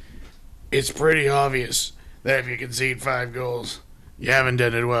 It's pretty obvious that if you concede 5 goals, you haven't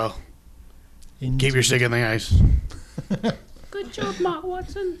done it well. Keep your stick in the ice. Good job, Mark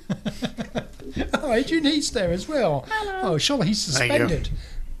Watson. Oh, Adrian Heath's there as well. Hello. Oh, surely he's Thank you. suspended.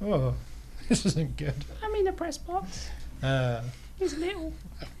 Oh, this isn't good. I'm in the press box. It's little.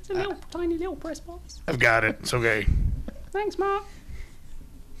 It's a little, tiny little press box. I've got it. It's okay. Thanks, Mark.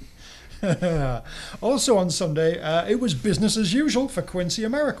 Also on Sunday, it was business as usual for Quincy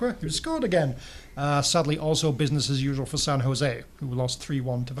America, who scored again. Sadly, also business as usual for San Jose, who lost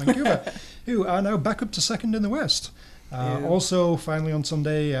 3-1 to Vancouver, who are now back up to second in the West. Also, finally on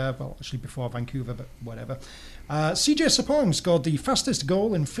Sunday, actually before Vancouver, but whatever, CJ Sapong scored the fastest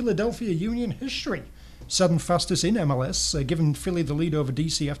goal in Philadelphia Union history. 7th fastest in MLS, giving Philly the lead over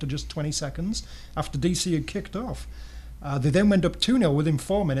DC after just 20 seconds, after DC had kicked off. They then went up 2-0 within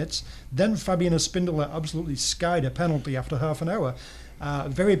 4 minutes. Then Fabian Espindola absolutely skied a penalty after half an hour.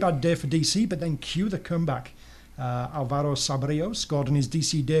 Very bad day for DC, but then cue the comeback. Alvaro Sabrio scored in his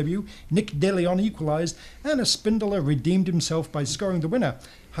DC debut, Nick DeLeon equalised, and Espindola redeemed himself by scoring the winner.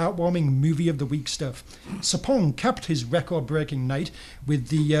 Heartwarming movie of the week stuff. Sapong capped his record-breaking night with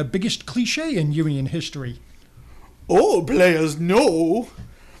the biggest cliche in Union history. All players know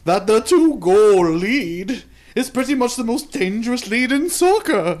that the 2-goal lead is pretty much the most dangerous lead in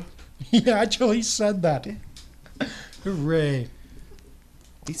soccer. He actually said that. Hooray.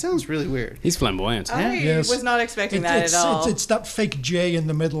 He sounds really weird. He's flamboyant. I was not expecting that at all. It's that fake J in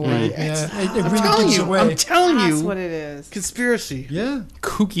the middle. Right? Yeah, it I'm really telling gives you. away. I'm telling you. That's what it is. Conspiracy. Yeah,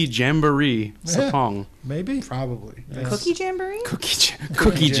 Kooky Jamboree. Sapong. maybe. Probably. Yes. Cookie Jamboree?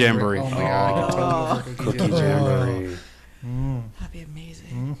 Cookie Jamboree. Oh my god. I totally prefer Cookie Jamboree. That'd be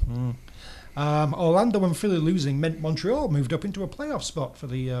amazing. Orlando and Philly losing meant Montreal moved up into a playoff spot for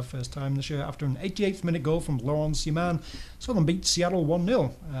the first time this year after an 88th minute goal from Laurent Ciman. Saw them beat Seattle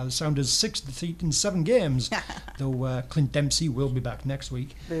 1-0. The Sounders' 6th defeat in 7 games, though Clint Dempsey will be back next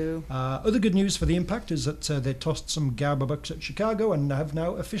week. Boo. Other good news for the Impact is that they tossed some Garber bucks at Chicago and have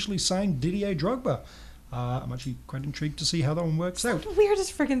now officially signed Didier Drogba. I'm actually quite intrigued to see how that one works out. The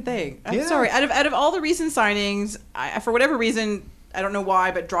weirdest freaking thing. I'm Yeah. sorry. Out of all the recent signings, for whatever reason, I don't know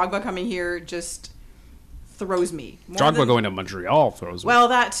why, but Drogba coming here just throws me. More Drogba than- going to Montreal throws me. Well,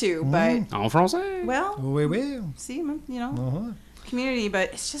 that too, but En français. well, Oui, oui. see, you know, community,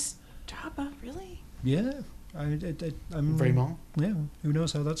 but it's just Drogba, really. Yeah. I'm Vraiment? Yeah. Who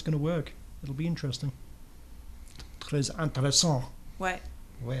knows how that's going to work? It'll be interesting. Très intéressant. What?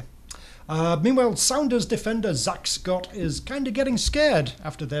 Ouais. Meanwhile, Sounders defender Zach Scott is kind of getting scared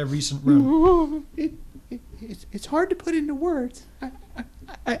after their recent run. It's hard to put into words.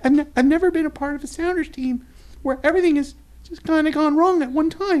 I've never been a part of a Sounders team where everything has just kind of gone wrong at one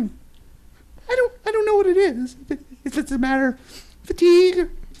time. I don't know what it is. If it's a matter of fatigue, or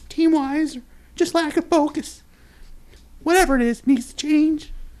team-wise, or just lack of focus. Whatever it is, needs to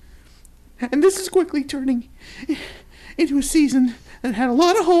change. And this is quickly turning into a season that had a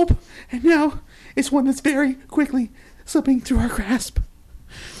lot of hope, and now it's one that's very quickly slipping through our grasp.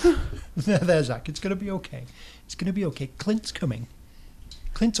 There, Zach. It's going to be okay. It's going to be okay. Clint's coming.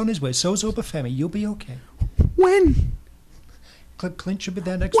 Clint's on his way. So's Obafemi. You'll be okay. When? Clint should be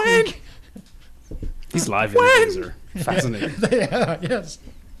there next When? week. These live interviews are fascinating. They are, yes.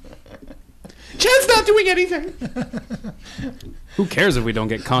 Chad's not doing anything. Who cares if we don't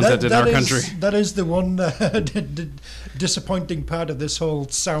get content in our country? That is the one disappointing part of this whole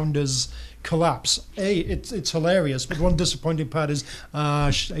Sounders collapse. It's hilarious, but one disappointing part is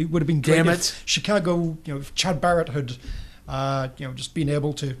it would have been great Damn if it. Chicago, if Chad Barrett had, just been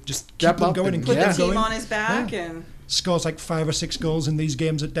able to just keep Step them up going and and- Put keep the them team going. on his back Yeah. and Scores like 5 or 6 goals in these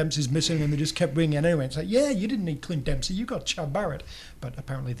games that Dempsey's missing, and they just kept bringing anyway. It's like, yeah, you didn't need Clint Dempsey, you got Chad Barrett, but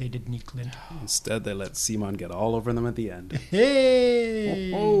apparently they did need Clint. Instead, they let Simon get all over them at the end.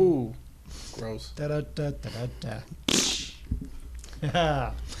 Hey! Oh. Gross.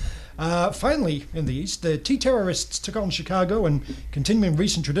 Finally, in the East, the T-Terrorists took on Chicago, and continuing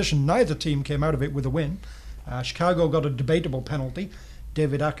recent tradition, neither team came out of it with a win. Chicago got a debatable penalty,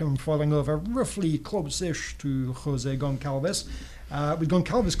 David Ackham falling over roughly close-ish to Jose Goncalves, with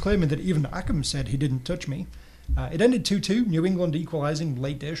Goncalves claiming that even Ackham said he didn't touch me. It ended 2-2, New England equalising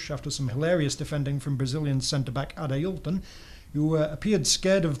late-ish after some hilarious defending from Brazilian centre-back Adeilton, who appeared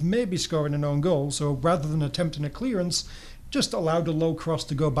scared of maybe scoring an own goal, so rather than attempting a clearance, just allowed a low cross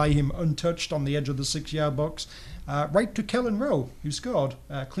to go by him untouched on the edge of the 6-yard box, right to Kellen Rowe, who scored,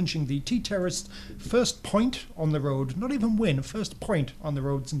 clinching the T-Terrorists' first point on the road, not even win, first point on the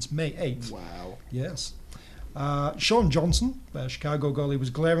road since May 8th. Wow. Yes. Sean Johnson, Chicago goalie, was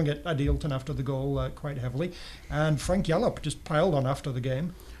glaring at Adeilton after the goal quite heavily, and Frank Yallop just piled on after the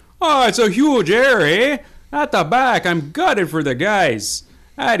game. Oh, it's a huge area. At the back, I'm gutted for the guys.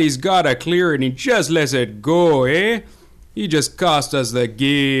 Addy's got a clear and he just lets it go, eh? He just cost us the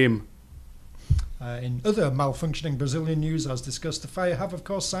game. In other malfunctioning Brazilian news, as discussed, the Fire have, of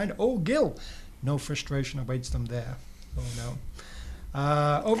course, signed O'Gill. No frustration awaits them there. Oh,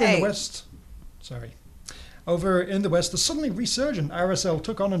 no. Over in the West... Sorry. Over in the West, the suddenly resurgent RSL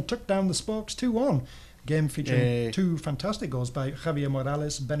took on and took down the Spokes 2-1. Game featuring 2 fantastic goals by Javier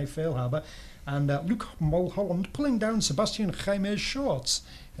Morales, Benny Feilhaber, and Luke Mulholland pulling down Sebastian Jaime's shorts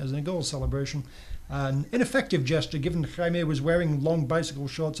as a goal celebration. An ineffective gesture given Jaime was wearing long bicycle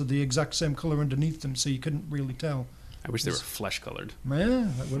shorts of the exact same colour underneath them, so you couldn't really tell. I wish they were flesh-colored. Yeah,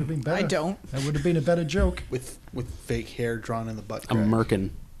 that would have been better. I don't. That would have been a better joke. With fake hair drawn in the butt A crack. merkin.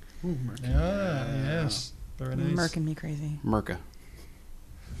 Ooh, merkin. Yes. Very nice. Merkin me crazy. Merca.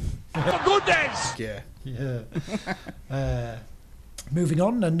 Goodness! Yeah. Yeah. Moving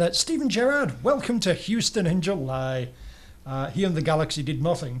on, and Steven Gerrard, welcome to Houston in July. He and the Galaxy did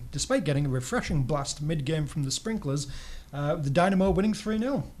nothing, despite getting a refreshing blast mid-game from the sprinklers. The Dynamo winning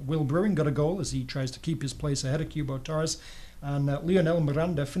 3-0. Will Brewing got a goal as he tries to keep his place ahead of Cubo Torres. And Lionel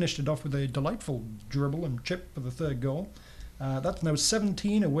Miranda finished it off with a delightful dribble and chip for the third goal. That's now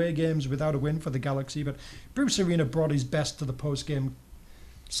 17 away games without a win for the Galaxy, but Bruce Arena brought his best to the post-game,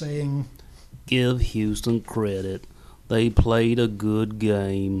 saying, "Give Houston credit. They played a good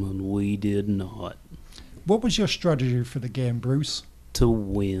game, and we did not." What was your strategy for the game, Bruce? To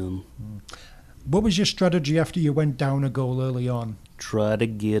win. What was your strategy after you went down a goal early on? Try to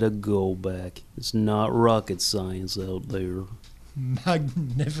get a goal back. It's not rocket science out there.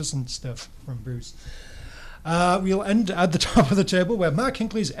 Magnificent stuff from Bruce. We'll end at the top of the table where Mark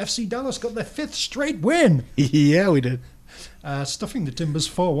Hinckley's FC Dallas got their 5th straight win. Yeah, we did. Stuffing the Timbers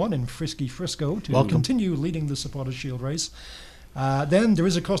 4-1 in Frisky Frisco to continue leading the Supporters' Shield race. Then there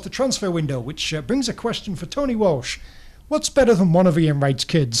is, of course, the transfer window, which brings a question for Tony Walsh. What's better than one of Ian Wright's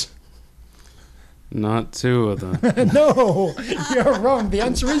kids? Not 2 of them. No, you're wrong. The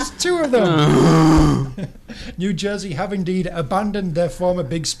answer is 2 of them. New Jersey have indeed abandoned their former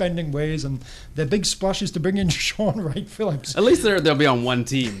big spending ways, and their big splash is to bring in Sean Wright Phillips. At least they'll be on one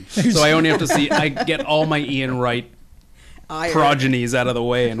team. So I only have to see, I get all my Ian Wright progenies out of the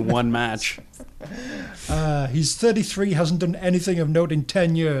way in one match. He's 33, hasn't done anything of note in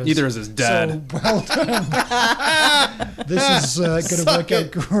 10 years. Neither is his dad. So, well done. This is going to work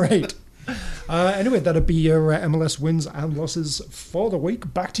out great. Anyway, that'll be your MLS wins and losses for the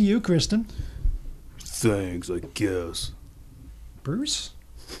week. Back to you, Kristen. Thanks, I guess. Bruce?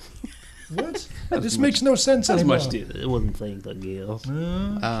 What? This makes no sense anymore. It wasn't thanks, I guess.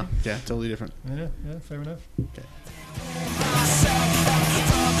 Yeah, totally different. Yeah, fair enough. Okay.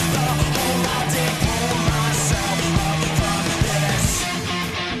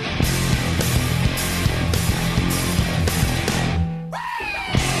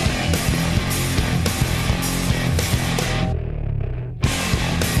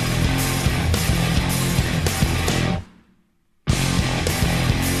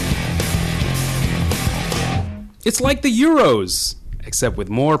 It's like the Euros, except with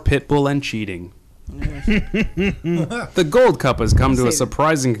more Pitbull and cheating. The Gold Cup has come to a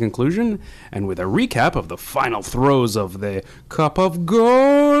surprising conclusion, and with a recap of the final throes of the Cup of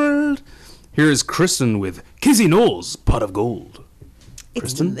Gold, here's Kristen with Kizzy Knowles' Pot of Gold.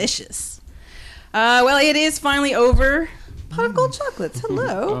 It's delicious. Well, it is finally over. Pot of Gold chocolates.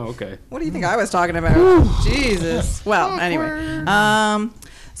 Hello. Oh, okay. What do you think I was talking about? Jesus. Well, anyway.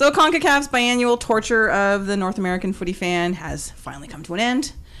 So CONCACAF's biannual torture of the North American footy fan has finally come to an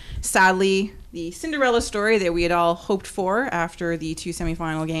end. Sadly, the Cinderella story that we had all hoped for after the 2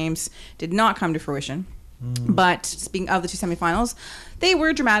 semifinal games did not come to fruition. But speaking of the 2 semifinals, they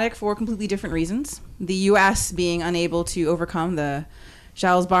were dramatic for completely different reasons. The U.S. being unable to overcome the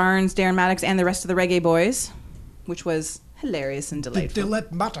Giles Barnes, Darren Maddox, and the rest of the Reggae Boys, which was hilarious and delightful. They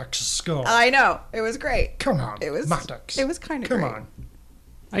let Maddox score. I know. It was great. Come on, Maddox. It was kind of great. Come on.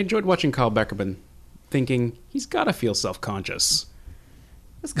 I enjoyed watching Kyle Beckerman, thinking he's got to feel self-conscious.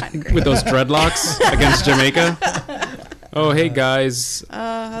 It was kind of great. With those dreadlocks against Jamaica. Oh, hey, guys.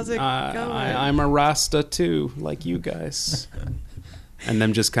 How's it going? I'm a Rasta, too, like you guys. And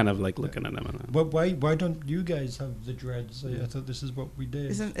them just kind of like looking at him. Why don't you guys have the dreads? I thought this is what we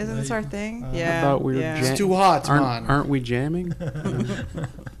did. Isn't this our thing? I thought we were It's too hot, man. Aren't we jamming?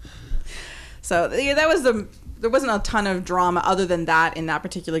 So that was there wasn't a ton of drama other than that in that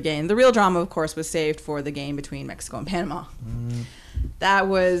particular game. The real drama, of course, was saved for the game between Mexico and Panama. That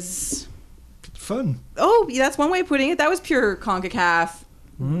was fun. Oh, yeah, that's one way of putting it. That was pure CONCACAF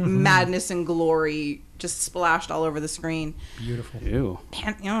madness and glory, just splashed all over the screen. Beautiful. Ew.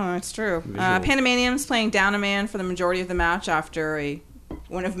 It's true. Panamanians playing down a man for the majority of the match after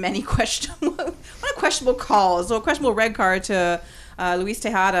one of many questionable calls. So a questionable red card to Luis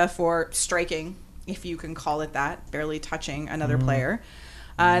Tejada for striking, if you can call it that, barely touching another player.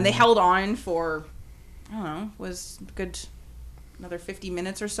 And they held on for, I don't know, was good another 50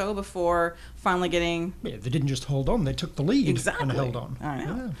 minutes or so before finally getting... Yeah, they didn't just hold on, they took the lead exactly. and held on. I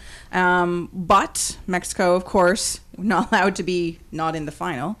know. Yeah. But Mexico, of course, not allowed to be not in the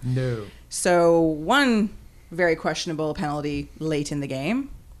final. No. So one very questionable penalty late in the game.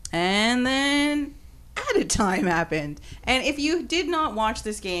 And then added time happened. And if you did not watch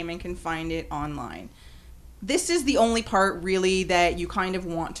this game and can find it online, this is the only part really that you kind of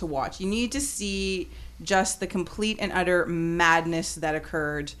want to watch. You need to see just the complete and utter madness that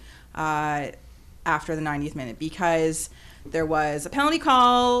occurred after the 90th minute, because There was a penalty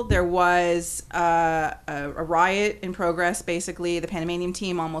call. There was a riot in progress, basically. The Panamanian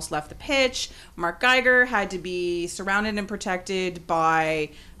team almost left the pitch. Mark Geiger had to be surrounded and protected by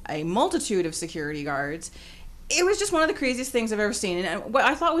a multitude of security guards. It was just one of the craziest things I've ever seen. And what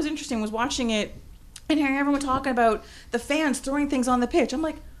I thought was interesting was watching it and hearing everyone talking about the fans throwing things on the pitch. I'm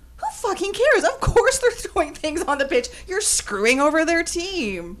like, who fucking cares? Of course they're throwing things on the pitch. You're screwing over their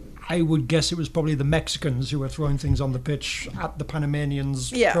team. I would guess it was probably the Mexicans who were throwing things on the pitch at the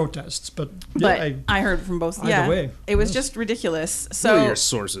Panamanians' protests. But I heard from both. Either way. It was just ridiculous. So what are your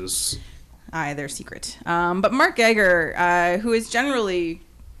sources? They're secret. But Mark Geiger, who is generally,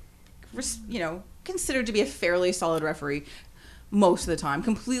 considered to be a fairly solid referee most of the time,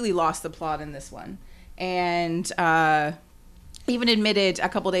 completely lost the plot in this one. And even admitted a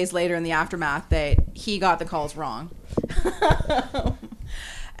couple days later in the aftermath that he got the calls wrong.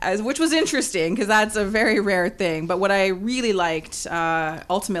 Which was interesting because that's a very rare thing. But what I really liked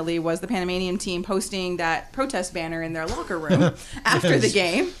ultimately was the Panamanian team posting that protest banner in their locker room after the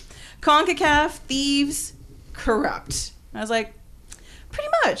game. CONCACAF, thieves, corrupt. I was like, pretty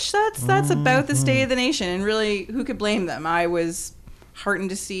much. That's about the state of the nation. And really, who could blame them? I was heartened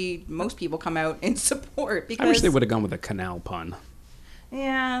to see most people come out in support. Because I wish they would have gone with a canal pun.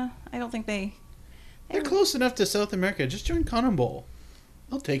 Yeah, I don't think They're close enough to South America. Just join CONMEBOL.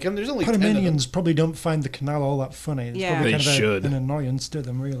 I'll take them. There's only 10 of them. Panamanians probably don't find the canal all that funny. It's Yeah. probably They kind of should. an annoyance to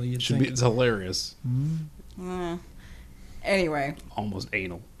them, really. It should be. It's hilarious. Anyway. Almost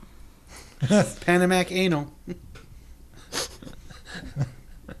anal. Panamac anal.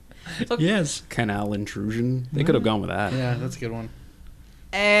 Yes. Canal intrusion. They could have gone with that. Yeah, that's a good one.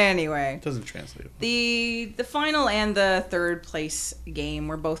 Anyway. It doesn't translate. The final and the third place game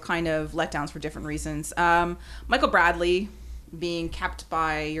were both kind of letdowns for different reasons. Michael Bradley being kept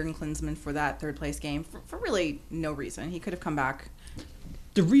by Jurgen Klinsmann for that third place game for really no reason. He could have come back.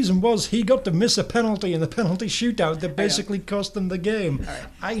 The reason was he got to miss a penalty in the penalty shootout that basically cost them the game. Right.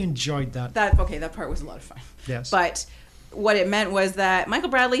 I enjoyed that. That part was a lot of fun. Yes. But what it meant was that Michael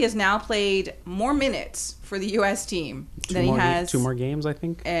Bradley has now played more minutes for the U.S. team than he has. 2 more games, I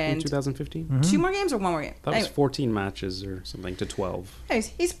think, in 2015. 2 more games or 1 more game? That was 14 matches or something to 12. Anyways,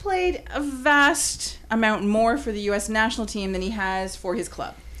 he's played a vast amount more for the U.S. national team than he has for his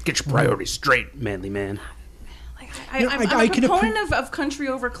club. Get your priorities straight, manly man. I'm a proponent of country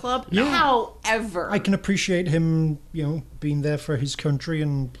over club. Yeah. However, I can appreciate him, being there for his country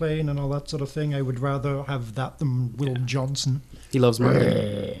and playing and all that sort of thing. I would rather have that than Will Johnson. He loves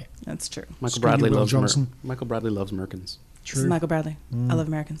Merkin. That's true. Michael Bradley Will loves Johnson. Michael Bradley loves Merkins. This is Michael Bradley. I love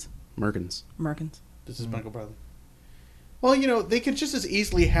Americans. Merkins. This is Michael Bradley. Well, they could just as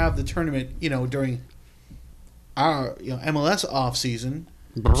easily have the tournament, during our MLS off season.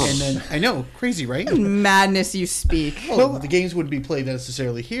 And then I know, crazy, right? Madness you speak. Well, the games wouldn't be played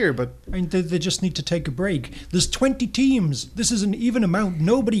necessarily here, but I mean, they just need to take a break. There's 20 teams. This is an even amount.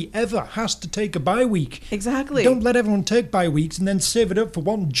 Nobody ever has to take a bye week. Exactly. Don't let everyone take bye weeks and then save it up for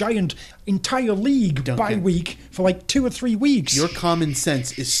one giant entire league bye week for like 2 or 3 weeks. Your common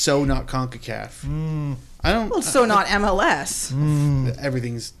sense is so not CONCACAF. I don't. Well, so not MLS.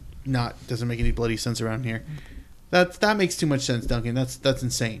 Everything's doesn't make any bloody sense around here. That makes too much sense, Duncan. That's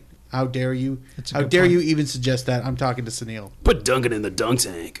insane. How dare you? How dare you even suggest that? I'm talking to Sunil. Put Duncan in the dunk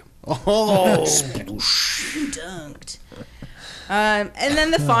tank. Oh, dunked. And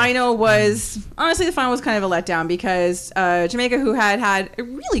then the final was honestly kind of a letdown because Jamaica, who had a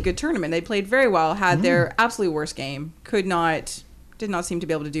really good tournament, they played very well, had their absolute worst game. Did not seem to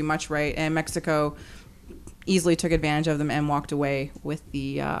be able to do much right, and Mexico easily took advantage of them and walked away with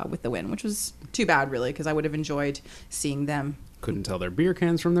the win, which was too bad, really, because I would have enjoyed seeing them. Couldn't tell their beer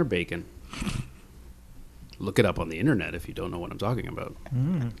cans from their bacon. Look it up on the internet if you don't know what I'm talking about.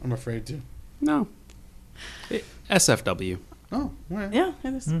 I'm afraid to. No. SFW. Oh, right. Yeah,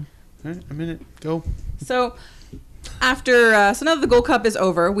 it is. All right, a minute. Go. So after so now that the Gold Cup is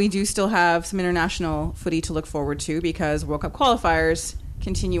over, we do still have some international footy to look forward to because World Cup qualifiers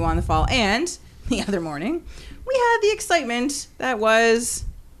continue on the fall. And the other morning, we had the excitement that was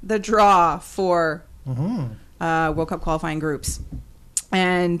the draw for World Cup qualifying groups.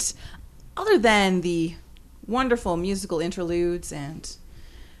 And other than the wonderful musical interludes and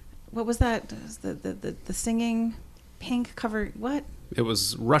what was that? The singing Pink cover what? It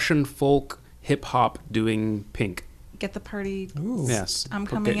was Russian folk hip hop doing Pink. Get the party. Ooh. Yes. I'm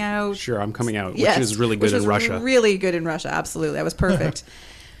coming out. Sure, I'm coming out, Yes, which is really good in Russia. Really good in Russia. Absolutely. That was perfect.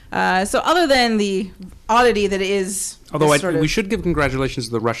 So other than the oddity that is... Although we should give congratulations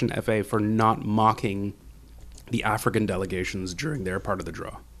to the Russian FA for not mocking the African delegations during their part of the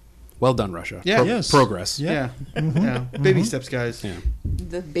draw. Well done, Russia. Yeah. Yes. Progress. Yeah. Yeah. Baby steps, guys. Yeah.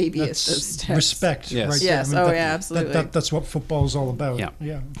 The babiest of steps. Respect. Yes. Right Yes. there. Oh, yeah, absolutely. That's what football's all about.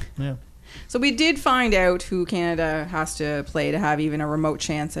 Yeah. Yeah. So we did find out who Canada has to play to have even a remote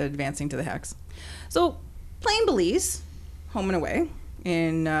chance at advancing to the Hex. So playing Belize, home and away,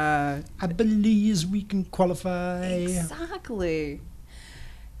 in I believe we can qualify. exactly.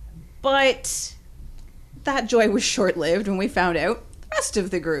 But that joy was short-lived when we found out the rest of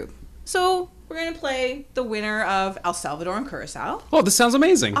the group. So we're gonna play the winner of El Salvador and Curacao. Oh, this sounds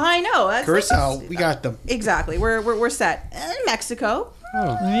amazing. I know. That's Curacao, we got them. Exactly. We're set. And Mexico.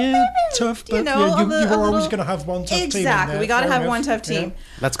 Yeah, tough, but You know, you a were little- always going to have one tough team. in Exactly. there, We got to fair have enough. one tough team.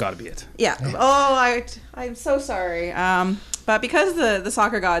 That's got to be it. Yeah. Oh, I'm so sorry. But because the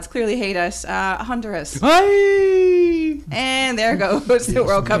soccer gods clearly hate us, Honduras. Hi. And there goes the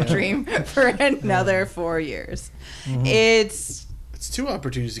World Cup dream for another 4 years. It's It's 2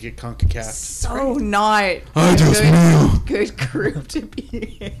 opportunities to get CONCACAF. so not good group to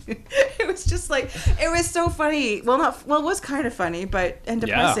be in. It was just like, it was so funny. Well, it was kind of funny, and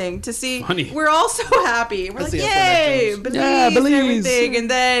depressing to see. Funny. We're all so happy. We're like, see how far yay, that Belize, Yeah, and Belize. everything.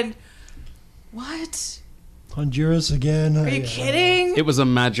 And then, what? Honduras again. Are you kidding? It was a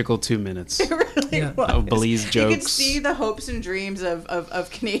magical 2 minutes. It really Yeah. was. Of Belize You could jokes. see the hopes and dreams of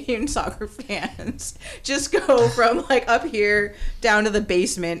Canadian soccer fans just go from like up here down to the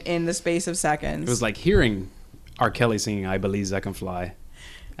basement in the space of seconds. It was like hearing R. Kelly singing "I Believe I Can Fly,"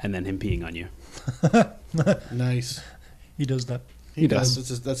 and then him peeing on you. Nice. He does that. He does. That's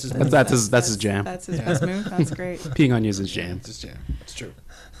his That's his jam. That's his best move. That's great. Peeing on you is his jam. That's his jam. That's true.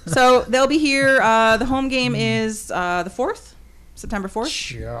 So they'll be here. The home game is the 4th, September 4th.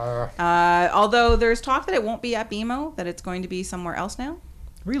 Sure. Although there's talk that it won't be at BMO, that it's going to be somewhere else now.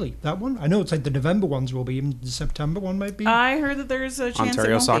 Really? That one? I know it's like the November ones will be, even the September one might be. I heard that there's a chance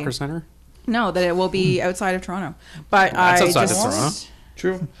Ontario it won't Soccer be. Center. No, that it will be outside of Toronto. But That's I outside of just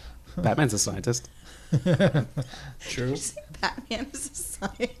Toronto. True. Batman's a scientist. True. Batman is a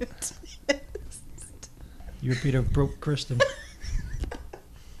scientist. You repeat of broke Kristen.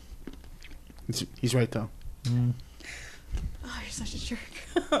 He's right, though. Oh, you're such a jerk.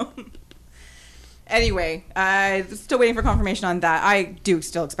 Anyway, still waiting for confirmation on that. I do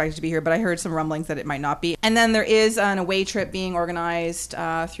still expect it to be here, but I heard some rumblings that it might not be. And then there is an away trip being organized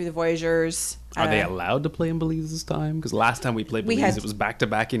through the Voyageurs. Are they allowed to play in Belize this time? Because last time we played We Belize, had- it was back to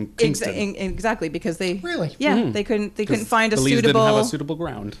back in Kingston. Exactly, because they Really? yeah they couldn't find a Belize suitable. didn't have a suitable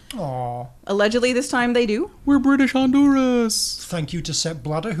ground. Aw. Allegedly, this time they do. We're British Honduras. Thank you to Sepp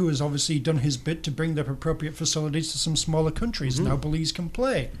Blatter, who has obviously done his bit to bring the appropriate facilities to some smaller countries. Now Belize can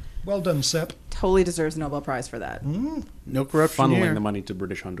play. Well done, Sepp. Totally deserves a Nobel Prize for that. No corruption Funneling here. the money to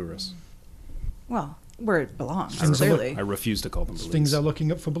British Honduras. Well, where it belongs, Things are clearly. I refuse to call them Belize. Things are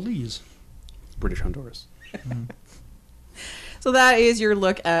looking up for Belize. British Honduras. So that is your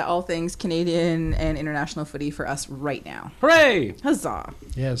look at all things Canadian and international footy for us right now. Hooray! Huzzah!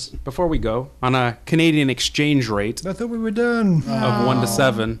 Yes. Before we go, on a Canadian exchange rate I thought we were done. of 1 to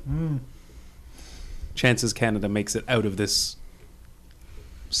 7, chances Canada makes it out of this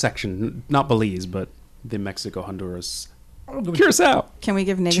section. Not Belize, but the Mexico, Honduras, I'll go with Curacao. Can we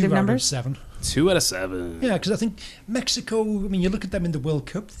give 2 negative out of numbers? 7. 2 out of 7. Yeah, because I think Mexico, I mean, you look at them in the World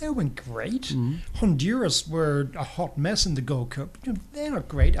Cup, they went great. Honduras were a hot mess in the Gold Cup. You know, they're not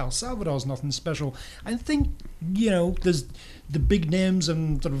great. El Salvador's nothing special. I think, there's the big names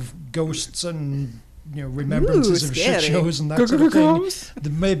and sort of ghosts and, remembrances of shit scary. shows and that sort of thing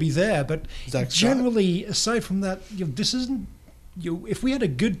that may be there. But Zach Scott. generally, aside from that, this isn't. If we had a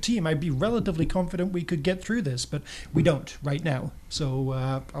good team, I'd be relatively confident we could get through this, but we don't right now. So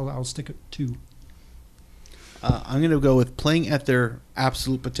I'll stick at 2. I'm going to go with playing at their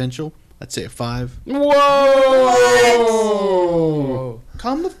absolute potential. I'd say a 5. Whoa!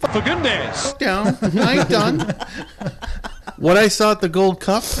 Calm the fuck down. I ain't done. What I saw at the Gold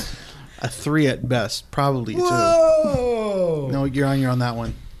Cup, a 3 at best. Probably 2. Whoa! No, you're on that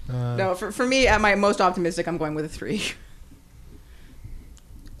one. No, for me, at my most optimistic, I'm going with a 3.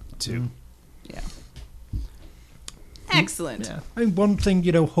 2. Yeah. Excellent. Yeah. I mean, one thing,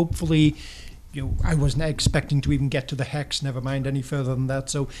 hopefully, I wasn't expecting to even get to the Hex, never mind any further than that.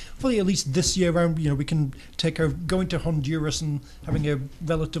 So, hopefully, at least this year round, we can going to Honduras and having a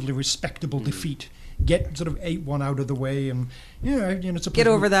relatively respectable defeat. Get sort of 8-1 out of the way, and it's a Get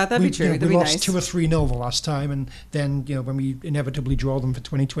over that. That'd be true. We That'd be lost nice. 2 or 3-0 the last time, and then when we inevitably draw them for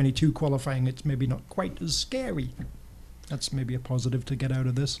 2022 qualifying, it's maybe not quite as scary. That's maybe a positive to get out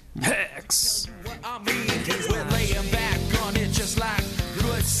of this. Hex! What I mean is we're laying back on it just like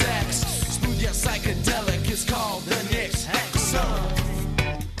good sex. Smooth yet psychedelic is called the next Hex.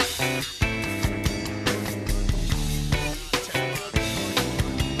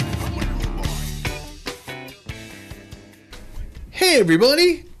 Hey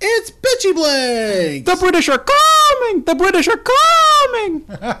everybody, it's Bitchy Blank! The British are coming! The British are coming!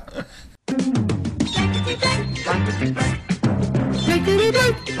 Blankety Blank, Blankety Blank, Blankety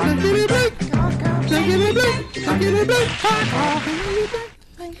Blank, Blankety Blank,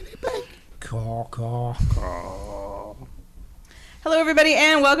 Blankety Blank. Caw, caw. Hello, everybody,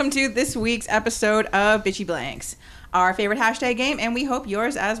 and welcome to this week's episode of Bitchy Blanks, our favorite hashtag game, and we hope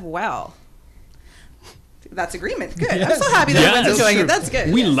yours as well. That's agreement. Good. Yes. I'm so happy that everyone's enjoying true. it. That's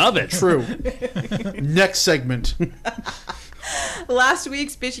good. We Yes. love it. True. Next segment. Last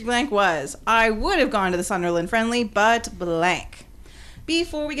week's Bitchy Blank was, I would have gone to the Sunderland friendly, but blank.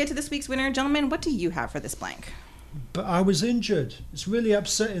 Before we get to this week's winner, gentlemen, what do you have for this blank? But I was injured. It's really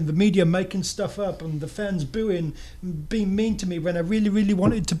upsetting. The media making stuff up and the fans booing and being mean to me when I really, really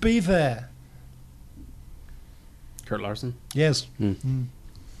wanted to be there. Kurt Larson? Yes.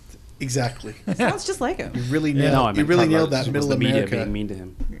 Exactly. Sounds just like him. You really Yeah. nailed, No, I you meant really Kurt nailed Larson that was middle the media America. being mean to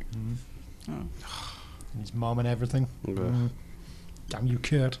him. His mom and everything. Ugh. Damn you,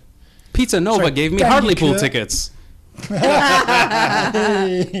 Kurt. Pizza Nova Sorry, gave me damn you, Hartlepool Kurt. tickets.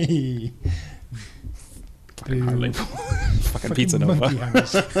 Hey. Boo. Hartlepool. Fucking Pizza Monkey Nova.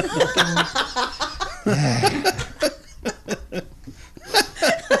 hands.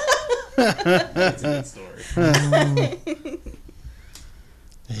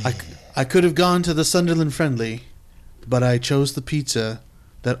 I could have gone to the Sunderland friendly, but I chose the pizza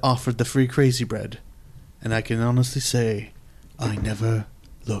that offered the free crazy bread, and I can honestly say I never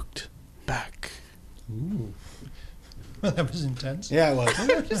looked back. Ooh. That was intense. Yeah, it was.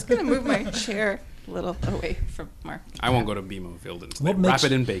 I'm just going to move my chair a little away from Mark. I won't go to BMO Field and What wrap makes-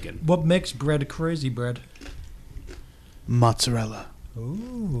 it in bacon. What makes bread crazy bread? Mozzarella.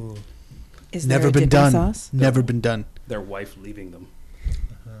 Ooh. Is there Never a been dipping done. sauce? Never been done. Their wife leaving them.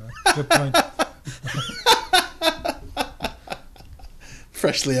 Good point.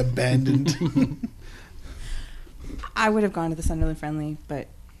 Freshly abandoned. I would have gone to the Sunderland friendly, but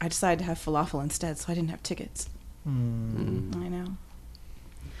I decided to have falafel instead, so I didn't have tickets. I know.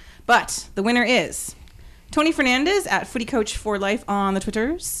 But the winner is Tony Fernandez at Footy Coach for Life on the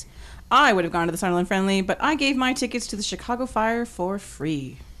Twitters. I would have gone to the Sunderland friendly, but I gave my tickets to the Chicago Fire for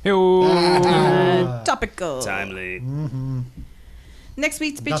free. Topical. Timely. Next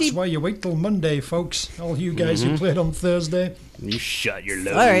week's That's bitchy. why you wait till Monday, folks. All you guys who played on Thursday. You shut your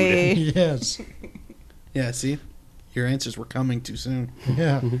load. Sorry. Yes. Yeah, see? Your answers were coming too soon.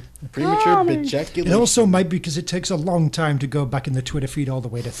 Yeah. Premature It ejaculation. also might be because it takes a long time to go back in the Twitter feed all the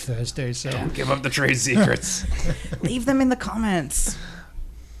way to Thursday. So Don't give up the trade secrets. Leave them in the comments.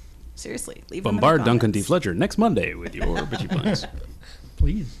 Seriously, leave them Bombard in the Duncan D. comments. Fletcher next Monday with your Bitchy Blanks.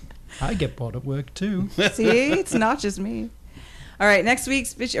 please, I get bored at work too. See, it's not just me. All right, this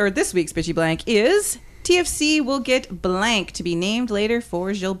week's Bitchy Blank is TFC will get blank to be named later for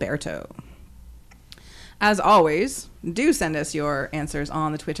Gilberto. As always, do send us your answers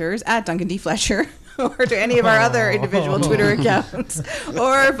on the Twitters at Duncan D. Fletcher or to any of our other individual Twitter accounts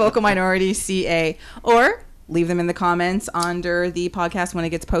or Vocal Minority CA, or leave them in the comments under the podcast when it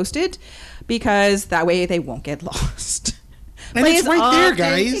gets posted, because that way they won't get lost. And Play it's as right there, often-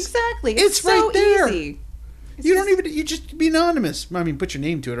 guys. Exactly. It's so right there. Easy. You don't even, you just be anonymous. I mean, put your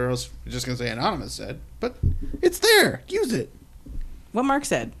name to it, or else you're just going to say anonymous said. But it's there. Use it. What Mark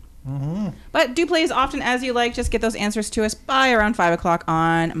said. But do play as often as you like. Just get those answers to us by around 5 o'clock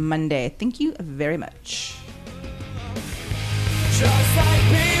on Monday. Thank you very much. Just like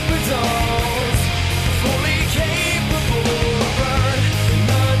paper dolls, fully capable of burn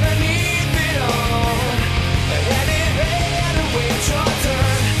underneath it all. And it awaits your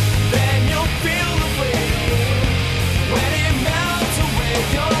turn, then you'll feel the flame when it melts away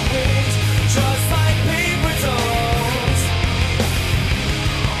your wings. Just like paper dolls.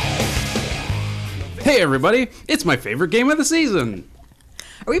 Hey everybody, it's my favorite game of the season.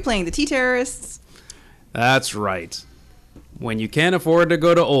 Are we playing the Tea Terrorists? That's right. When you can't afford to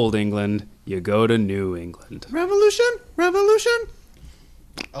go to Old England, you go to New England. Revolution? Revolution?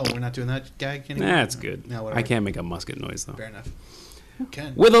 Oh, we're not doing that gag anymore? That's good. No, whatever. I can't make a musket noise though. Fair enough. Who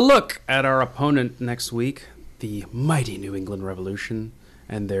can? With a look at our opponent next week, the mighty New England Revolution,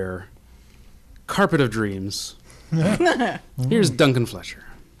 and their carpet of dreams. Here's Duncan Fletcher.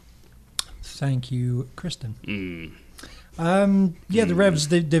 Thank you, Kristen. Mm. The Revs,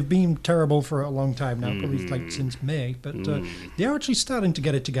 they've been terrible for a long time now, probably like since May, but they're actually starting to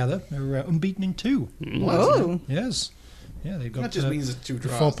get it together. They're unbeaten in 2. Oh. Yes. Yeah, they've got That just means it's 2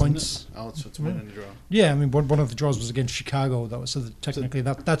 draws. 4 doesn't points. it? Oh, it's win and a draw. Yeah, I mean, one of the draws was against Chicago, though, so technically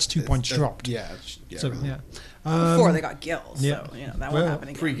that's 2 points dropped. Yeah, So, really. yeah. Before they got Gil. So, yeah. that Well, won't happen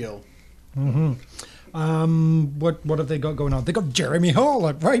again. Pre-Gill. What have they got going on? They got Jeremy Hall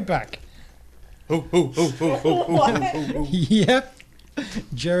at right back. Yep.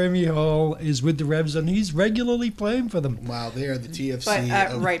 Jeremy Hall is with the Revs and he's regularly playing for them. Wow, they are the TFC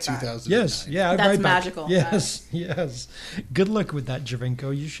But, of right back. 2009. Yes, yeah, That's right back. magical. Yes, yes. Good luck with that,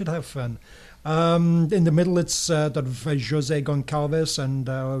 Javinko. You should have fun. In the middle, it's Jose Goncalves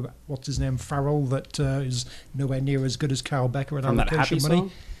and what's his name, Farrell, that is nowhere near as good as Carl Becker at From that happy allocation money.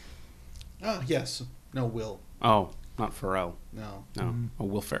 song? Ah, yes. No, Will. Oh, not Pharrell. No. No. Oh,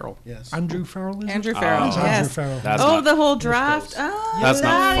 Will Ferrell. Yes. Andrew Farrell, is it? Andrew Farrell, It's yes. Andrew Farrell. That's Oh, not- the whole draft. Oh, That's not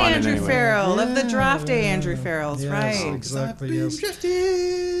that fun in Andrew any way. Farrell of the Yeah, draft day. yeah. Andrew Farrell's Yes, right. exactly, yes.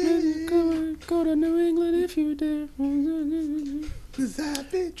 Drifted. Go to New England if you dare.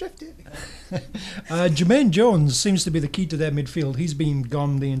 I've been drifted. Jermaine Jones seems to be the key to their midfield. He's been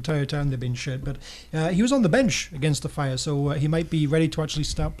gone the entire time they've been shit, but he was on the bench against the Fire, so he might be ready to actually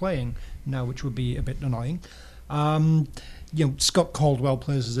start playing now, which would be a bit annoying. Scott Caldwell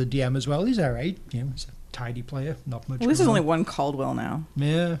plays as a DM as well. He's all right. He's a tidy player, not much. Well, this is going only on. one Caldwell now.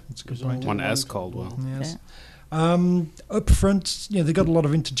 Yeah, that's a good point. One S Caldwell. Yes. Up front, they got a lot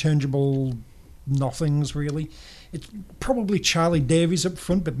of interchangeable nothings, really. It's probably Charlie Davies up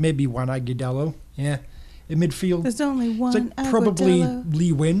front, but maybe Juan Agudelo. Yeah. In midfield, There's only it's one. like probably Agudelo.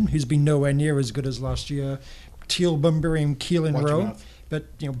 Lee Wynn, who's been nowhere near as good as last year. Teal Bunbury and Keelan Watch your Rowe. mouth. But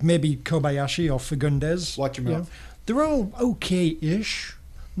maybe Kobayashi or Fagundes. Watch your mouth. They're all okay-ish.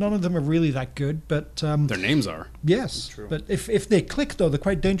 None of them are really that good, but Their names are. yes. True. But if they click, though, they're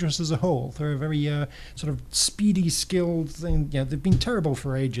quite dangerous as a whole. They're a very sort of speedy, skilled thing. They've been terrible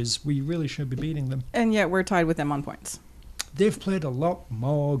for ages. We really should be beating them. And yet we're tied with them on points. They've played a lot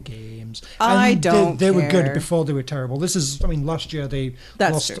more games. I And don't They were good care. before they were terrible. Last year they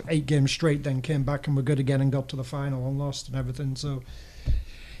That's lost true. 8 games straight, then came back and were good again and got to the final and lost and everything. So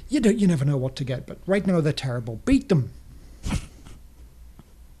you never know what to get. But right now they're terrible. Beat them.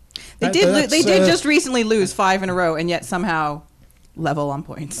 They did just recently lose 5 in a row, and yet somehow level on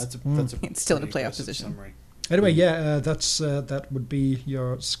points. That's a It's still in a pretty playoff impressive position. summary. Anyway, that would be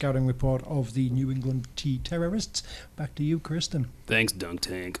your scouting report of the New England Tea Terrorists. Back to you, Kristen. Thanks, Dunk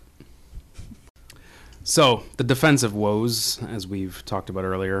Tank. So, the defensive woes, as we've talked about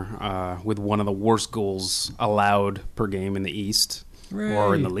earlier, with one of the worst goals allowed per game in the East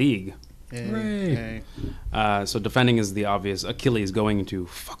or in the league. Hooray. So defending is the obvious. Achilles going to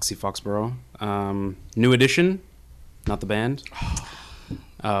Foxy Foxborough. New addition, not the band,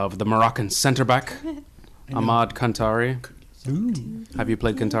 of the Moroccan centre back, Ahmad Kantari. Ooh. Have you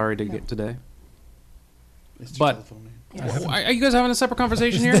played Kantari today? It's But- telephone, man. Are you guys having a separate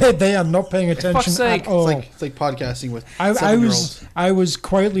conversation here? They are not paying attention fuck's sake. at all. It's like podcasting with I 7-year-olds. was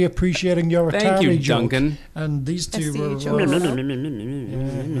quietly appreciating your Atari Thank you, joke, Duncan. and these two were.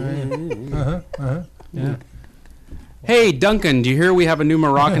 Yeah. Hey, Duncan, do you hear we have a new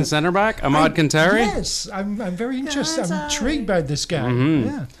Moroccan centre back, Ahmad Kantari? Yes, I'm very interested. I'm intrigued by this guy. Mhm.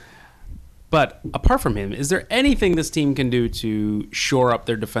 Yeah. But apart from him, is there anything this team can do to shore up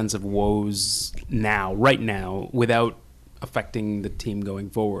their defensive woes right now, without affecting the team going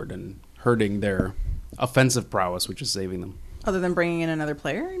forward and hurting their offensive prowess, which is saving them? Other than bringing in another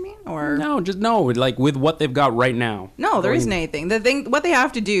player, you mean? Or No, like with what they've got right now. No, there Going- isn't anything. What they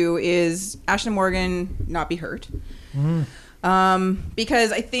have to do is Ashton Morgan not be hurt.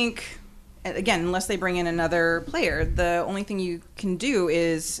 Because I think, again, unless they bring in another player, the only thing you can do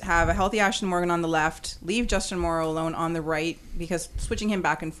is have a healthy Ashton Morgan on the left, leave Justin Morrow alone on the right, because switching him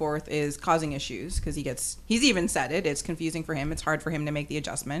back and forth is causing issues, because he's even said it's confusing for him. It's hard for him to make the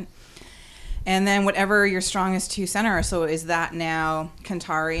adjustment. And then whatever your strongest two center are, so is that now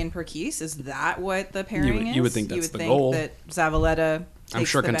Kantari and Perkis? Is that what the pairing is? You would think that's the goal. That Zavaleta takes I'm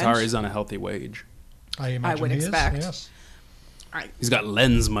sure the bench? Kantari is on a healthy wage. I imagine would he expect. Is, yes. He's got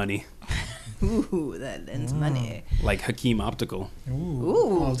lens money, Ooh, that lens money. like Hakeem Optical.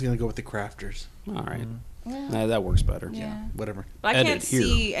 Ooh. I was going to go with the Crafters. All right, that works better. Yeah. Whatever. But I Edit can't here.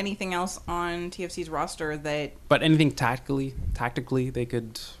 see anything else on TFC's roster that But anything tactically they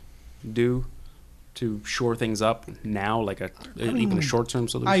could do to shore things up now, like even a short-term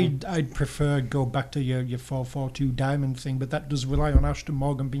solution? I'd prefer go back to your 4-4-2 diamond thing, but that does rely on Ashton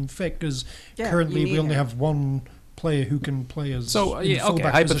Morgan being fit, because currently you need we only him. have one player who can play as So in okay,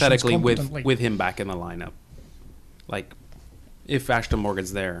 fullback hypothetically, positions competently. with him back in the lineup, like if Ashton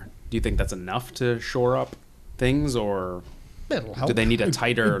Morgan's there, do you think that's enough to shore up things, or It'll help. do they need a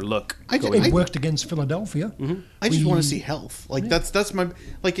tighter look? It worked against Philadelphia. I just want to see health. Like that's my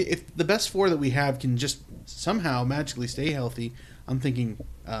like. If the best four that we have can just somehow magically stay healthy, I'm thinking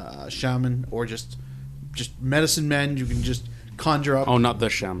Shaman or just medicine men. You can just conjure up. Oh, not the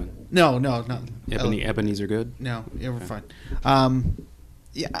shaman. No, not Ebony's are good. No, yeah, we're fine.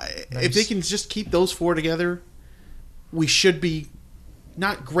 If they can just keep those 4 together, we should be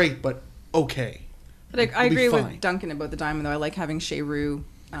not great, but okay. But I We'll be agree fine. with Duncan about the diamond, though. I like having Shayru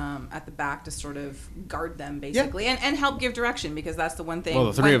at the back to sort of guard them, basically, and help give direction, because that's the one thing. Well,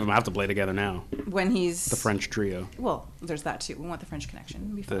 the 3 of them have to play together now. When he's... The French trio. Well, there's that, too. We want the French connection.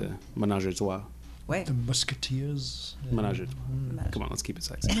 It'll be fun. The Menage a Trois. Wait. The Musketeers. Menage a Trois. Come on, let's keep it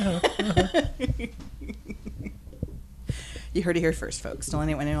sexy. You heard it here first, folks. Don't let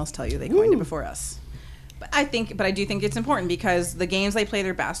anyone else tell you they coined it before us. But I do think it's important, because the games they play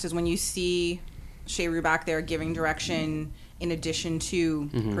their best is when you see Shayru back there giving direction, in addition to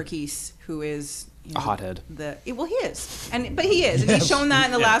Perkis, who is a hothead. He is, but he is, and he's shown that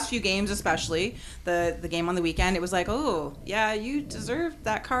in the last few games, especially the game on the weekend. It was like, oh yeah, you deserved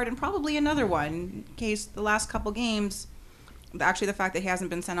that card, and probably another one. In case the last couple games, actually, the fact that he hasn't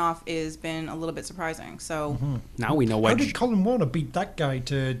been sent off has been a little bit surprising. So now we know why. How did Colin Warner beat that guy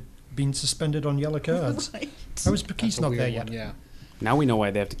to being suspended on yellow cards? Right. How is Perkis not there yet? Yeah. Now we know why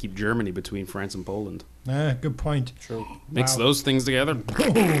they have to keep Germany between France and Poland. Good point. True. Mix those things together.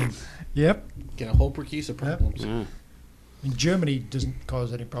 Yep. Get a whole Perkis of problems. Yeah. I mean, Germany doesn't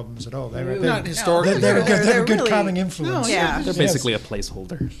cause any problems at all. Not historically. They're a good really- calming influence. Yeah. They're basically a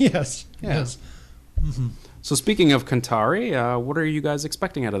placeholder. Yes. Yeah. Yes. So speaking of Kantari, what are you guys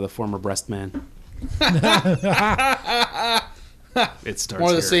expecting out of the former breast man? It starts More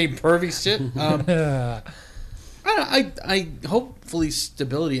of the here. same pervy shit. I hopefully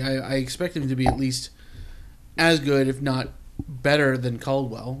stability. I expect him to be at least as good, if not better, than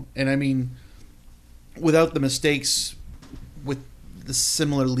Caldwell. And I mean, without the mistakes, with the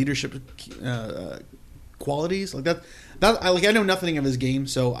similar leadership qualities like that. I know nothing of his game,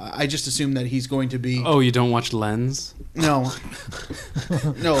 so I just assume that he's going to be. Oh, you don't watch Lens? No,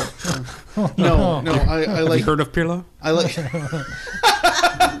 no. I like. You heard of Pirlo? I like.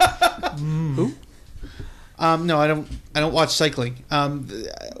 Who? No, I don't. I don't watch cycling.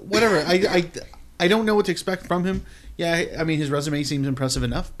 Whatever. I don't know what to expect from him. Yeah, I mean his resume seems impressive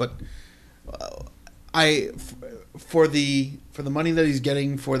enough, but for the money that he's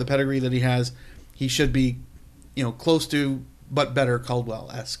getting, for the pedigree that he has, he should be, close to but better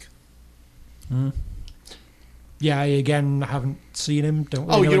Caldwell-esque. Yeah, I again haven't seen him. Don't.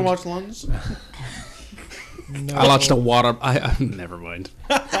 Oh, really you know don't him. watch Lunds? No. I watched a water. Never mind.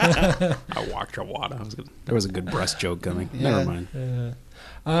 I watched a water. There was a good breast joke coming. Yeah. Never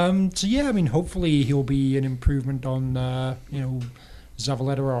mind. So yeah, I mean, hopefully he'll be an improvement on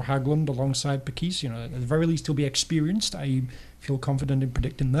Zavaleta or Haglund alongside Perkis. At the very least he'll be experienced. I feel confident in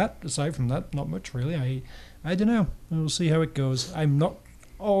predicting that. Aside from that, not much really. I don't know. We'll see how it goes. I'm not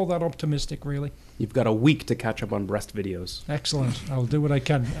all that optimistic really. You've got a week to catch up on breast videos. Excellent. I'll do what I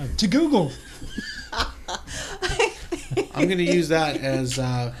can to Google. I'm going to use that as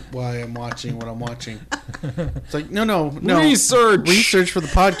why I'm watching what I'm watching. It's like, no. Research for the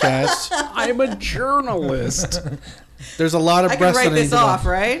podcast. I'm a journalist. There's a lot of I can breasts write that I need this to off,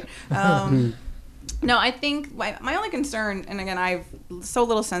 watch. right? No, I think my only concern, and again, I've so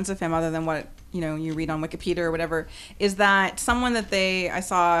little sense of him other than what you read on Wikipedia or whatever, is that someone that I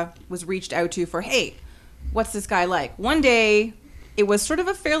saw was reached out to for, hey, what's this guy like? One day, it was sort of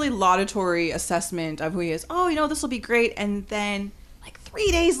a fairly laudatory assessment of who he is. Oh, this will be great, and then like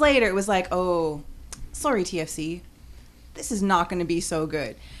 3 days later, it was like, oh, sorry, TFC, this is not going to be so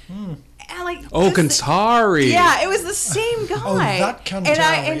good. And Kantari. Yeah, it was the same guy. Oh, that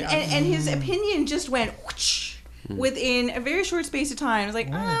Kantari. And his opinion just went whoosh within a very short space of time. I was like,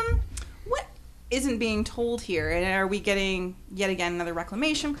 what isn't being told here? And are we getting yet again another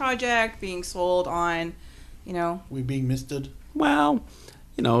reclamation project being sold on, We being misted. Well,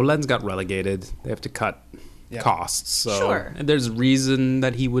 Lens got relegated. They have to cut costs. So Sure. And there's reason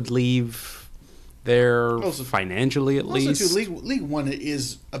that he would leave there financially at least. Also, too, League One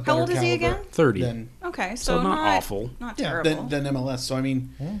is a better How old is he caliber again? 30. than Okay, So so not awful. Not Yeah. terrible. than MLS. So I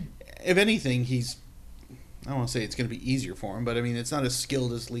mean, if anything, he's. I don't want to say it's going to be easier for him, but I mean, it's not as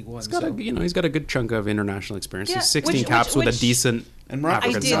skilled as League One. He's got he's got a good chunk of international experience. Yeah, He's 16 which- caps with a which- decent And Morocco- I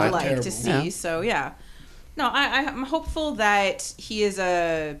African did side. like Terrible. to see. Yeah. So yeah, no, I'm hopeful that he is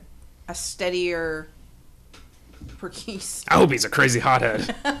a steadier Perkis, I hope he's a crazy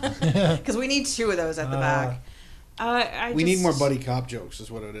hothead. because we need 2 of those at the back. We need more buddy cop jokes, is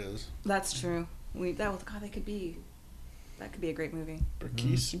what it is. That's true. That could be a great movie.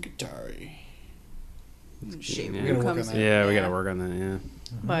 Perkis and Qatari. Shape We gotta work comes on that. Yeah, we got to work on that, yeah.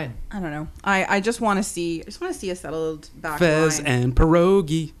 But I don't know. I just want to see a settled back Fez line. and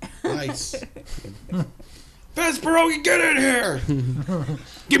pierogi. Nice. Fez Pierogi, get in here!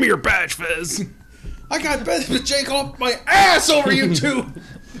 Give me your badge, Fez. I got Bez Pachenko up my ass over you two!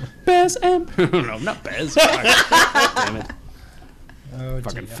 Bez and... no, not Bez. Damn it. Oh,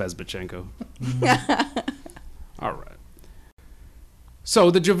 Fucking dear. Fezbachenko. All right. So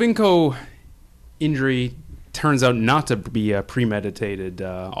the Jovinko injury turns out not to be a premeditated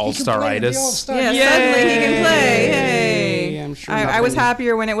all-star-itis. All-Star. Yeah, suddenly he can play. Yay! I'm sure I was nothing-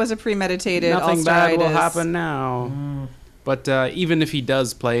 happier when it was a premeditated Nothing bad will all-staritis. happen now. But even if he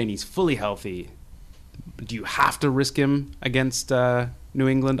does play and he's fully healthy, do you have to risk him against New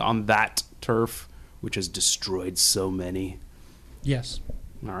England on that turf, which has destroyed so many? Yes.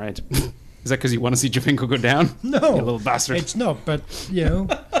 All right. Is that because you want to see Jovinko go down? No, You little bastard. it's not. But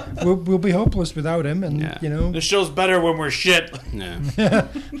we'll be hopeless without him, and Yeah. This show's better when we're shit. Yeah.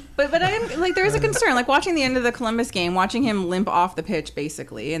 But I am like, there is a concern. Like watching the end of the Columbus game, watching him limp off the pitch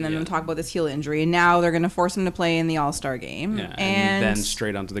basically, and then talk about this heel injury, and now they're going to force him to play in the All-Star game, Yeah, and then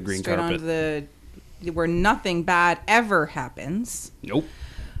straight onto the green straight carpet. onto the where nothing bad ever happens. Nope.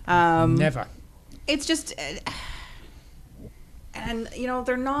 never. It's just, and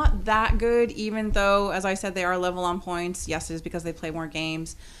they're not that good. Even though, as I said, they are level on points. Yes, it is because they play more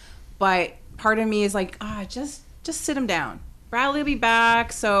games, but part of me is like, just sit him down. Bradley will be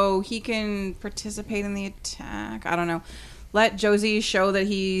back, so he can participate in the attack. I don't know. Let Josie show that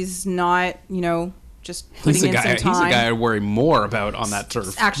he's not, just putting He's a in guy. some He's time. a guy I worry more about on that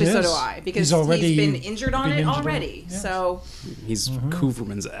turf. Actually, so Yes. do I, because He's already he's been injured on been it injured on it, already. yes. So, He's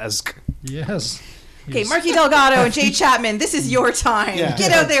Koovermans-esque. Yes. okay, Marky Delgado and Jay Chapman, this is your time. Yeah.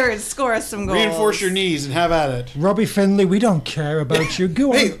 Get out there and score us some goals. Reinforce your knees and have at it. Robbie Finley, we don't care about you. Go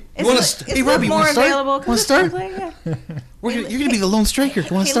on. Hey, Is you want Liv- to? is Hey, Liv Robbie, more wanna start? available? Wanna 'Cause start? Yeah. You're going to be the lone striker. You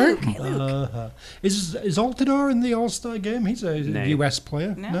want to start? Hey, Luke. Is Altidore in the All-Star game? He's a Nay. US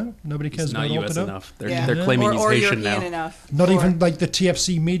player. No. Nobody cares He's not about U.S. Altidore. enough. They're, Yeah. they're claiming or he's Haitian European now. enough. Not Or- even like the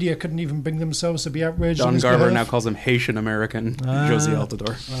TFC media couldn't even bring themselves to be outraged. on Don his Garber behalf. now calls him Haitian American Josie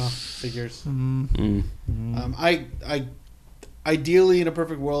Altidore. Figures. Mm. I ideally in a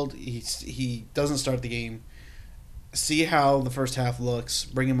perfect world he doesn't start the game. See how the first half looks.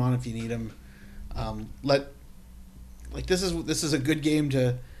 Bring him on if you need him. This is a good game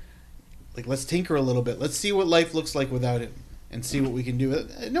to let's tinker a little bit. Let's see what life looks like without him and see what we can do.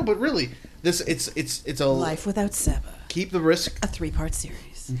 No, but really, it's a Life Without Seba, keep the risk. a 3-part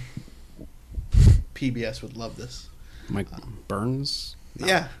series. PBS would love this. Mike Burns.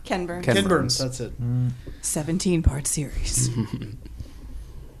 Yeah, Ken Burns. Ken Ken Burns. Burns. That's it. 17-part series.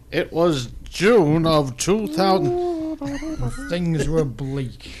 It was June of 2000. Things were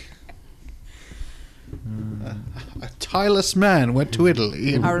bleak. A tireless man went to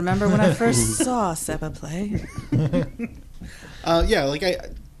Italy. I remember when I first saw Seba play.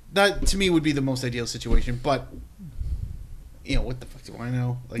 That to me would be the most ideal situation. But what the fuck do I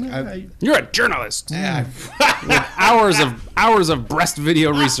know? You're a journalist. Yeah, hours of breast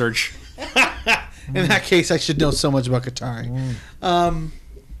video research. In that case, I should know so much about Qatari.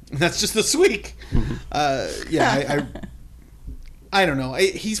 that's just this week. I don't know.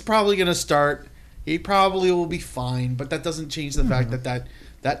 He's probably gonna start. He probably will be fine, but that doesn't change the fact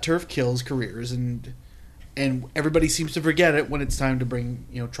that turf kills careers, and everybody seems to forget it when it's time to bring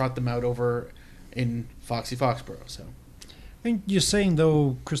trot them out over in Foxy Foxborough. So. I think you're saying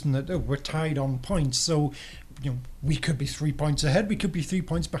though, Kristen, that we're tied on points, so we could be 3 points ahead, we could be 3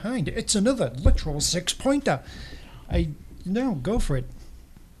 points behind. It's another literal 6-pointer. Go for it.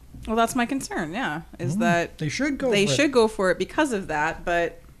 Well, that's my concern. Yeah, is that They should go. they for should It. go for it because of that.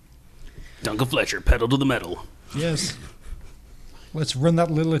 But Duncan Fletcher, pedal to the metal. Yes. Let's run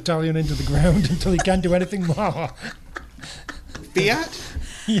that little Italian into the ground until he can't do anything more. Fiat?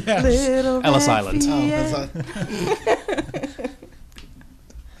 Yes. Little Ellis Red Island. Fiat.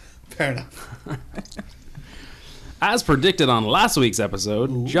 Fair enough. As predicted on last week's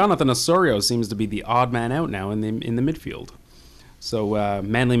episode, Jonathan Osorio seems to be the odd man out now in the midfield. So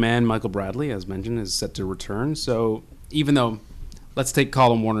Manly man Michael Bradley, as mentioned, is set to return. So even though, let's take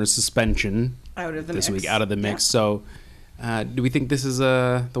Colin Warner's suspension Out of the this mix. week out of the mix. Yeah. So do we think this is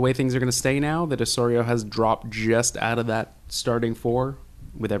the way things are going to stay now, that Osorio has dropped just out of that starting 4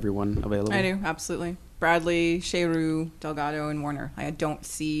 with everyone available? I do, absolutely. Bradley, Sheru, Delgado, and Warner. I don't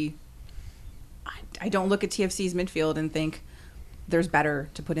look at TFC's midfield and think there's better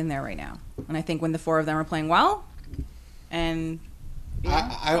to put in there right now. And I think when the 4 of them are playing well, and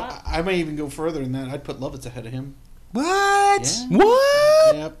I might even go further than that. I'd put Lovitz ahead of him. What? Yeah.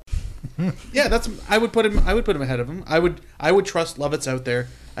 What? Yep. Yeah, I would put him ahead of him. I would trust Lovitz out there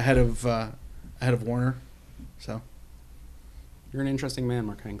ahead of Warner. So You're an interesting man,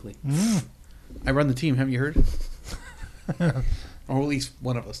 Mark Hankley. I run the team. Haven't you heard? Or at least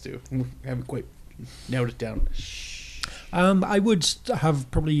one of us do. We haven't quite nailed it down. I would have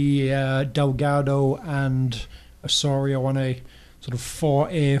probably Delgado and Osorio on a sort of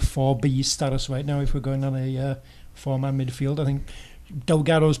 4A, 4B status right now if we're going on a four-man midfield. I think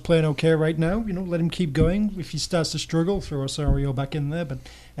Delgado's playing okay right now. Let him keep going. If he starts to struggle, throw Osorio back in there. But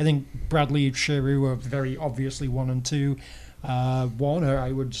I think Bradley and Shearer are very obviously 1 and 2. Warner,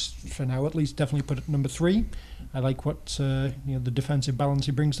 I would, for now at least, definitely put at number 3. I like what the defensive balance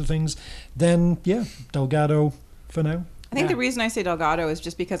he brings to things. Then, Delgado for now. I think the reason I say Delgado is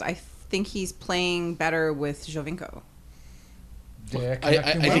just because I think he's playing better with Jovinko.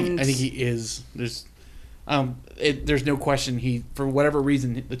 I think he is. There's no question. He, for whatever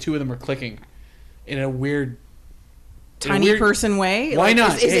reason, the two of them are clicking in a weird. Tiny person way? Why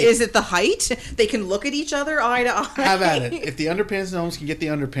not? Is it the height? They can look at each other eye to eye. Have at it. If the underpants gnomes can get the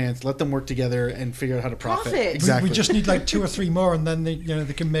underpants, let them work together and figure out how to profit. Exactly. We just need like 2 or 3 more, and then they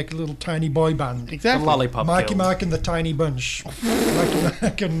can make a little tiny boy band. Exactly. The Lollipop Marky Guild. Mark and the Tiny Bunch. Marky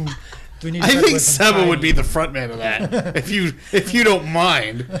Mark and... I think Seba would be the front man of that, if you don't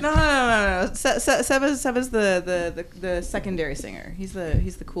mind. No. Seba's the secondary singer. He's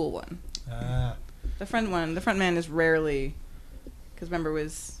the cool one. The front man is rarely, because remember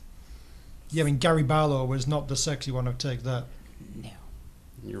was. Yeah, I mean Gary Barlow was not the sexy one. I'll take that. No.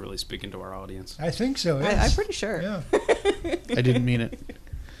 You're really speaking to our audience. I think so. Yes. I'm pretty sure. Yeah. I didn't mean it.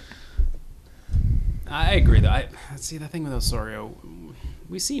 I agree. Though. See the thing with Osorio.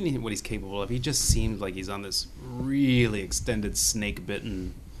 We've seen what he's capable of. He just seems like he's on this really extended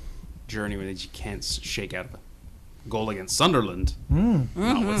snake-bitten journey where you can't shake out of a goal against Sunderland.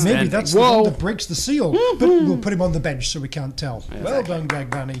 Maybe that's the one that breaks the seal. But we'll put him on the bench so we can't tell. Yeah, well done, Greg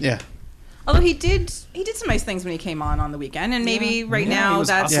Vanny. Yeah. Although he did some nice things when he came on the weekend, and maybe now he was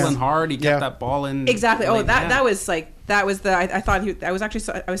that's hustling hard. He kept that ball in. Exactly. Oh, that was the. I thought I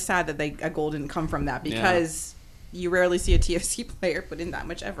was sad that a goal didn't come from that because. You rarely see a TFC player put in that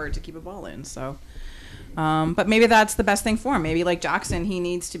much effort to keep a ball in. So, but maybe that's the best thing for him. Maybe like Jackson, he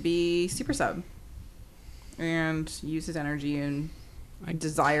needs to be super sub and use his energy and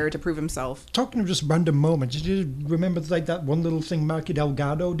desire to prove himself. Talking of just random moments, did you remember like that one little thing Marky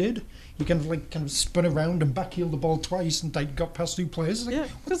Delgado did? He kind of spun around and backheeled the ball twice and got past 2 players. What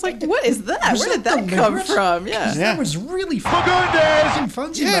is that? Where did that come from? Yeah, that was really fun.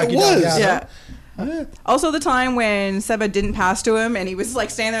 Fancy Marky Delgado. Yeah. Also, the time when Seba didn't pass to him and he was like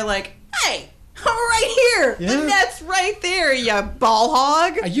standing there like, hey, I'm right here. Yeah. The net's right there, you ball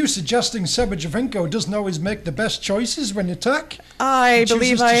hog. Are you suggesting Seba Jovinko doesn't always make the best choices when you attack? I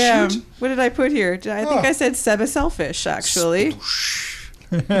believe I am. What did I put here? I think I said Seba selfish, actually.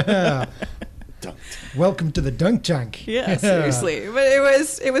 Welcome to the dunk tank. Yeah, seriously. But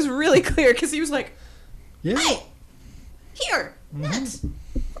it was really clear because he was like, hey, here, net.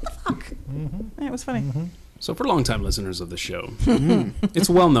 What the fuck? Yeah, it was funny. So for longtime listeners of the show, it's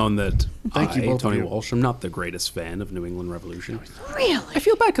well known that Tony Walsh, am not the greatest fan of New England Revolution. Really? I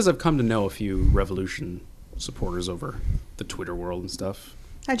feel bad because I've come to know a few Revolution supporters over the Twitter world and stuff.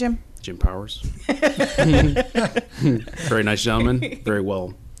 Hi, Jim. Jim Powers. Very nice gentleman. Very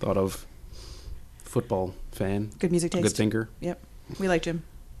well thought of football fan. Good music taste. Good thinker. Yep. We like Jim.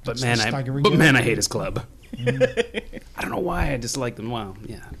 But man, I hate his club. I don't know why I dislike them. Wow,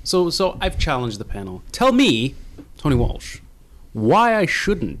 yeah. So I've challenged the panel. Tell me, Tony Walsh, why I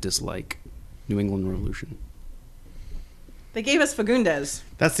shouldn't dislike New England Revolution. They gave us Fagundes.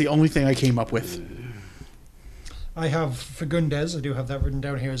 That's the only thing I came up with. I have Fagundes. I do have that written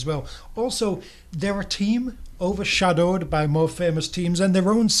down here as well. Also, they're a team overshadowed by more famous teams in their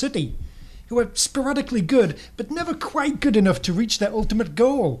own city, who are sporadically good, but never quite good enough to reach their ultimate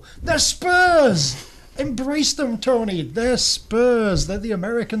goal. They're Spurs! Embrace them, Tony. They're Spurs. They're the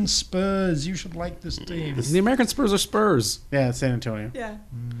American Spurs. You should like this team. The American Spurs are Spurs. Yeah, it's San Antonio. Yeah.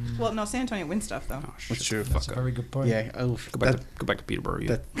 Well, no, San Antonio wins stuff, though. Oh, that's true. That's a very good point. Yeah. Go back to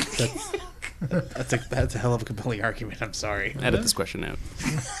Peterborough. That's a hell of a compelling argument. I'm sorry. Edit this question out.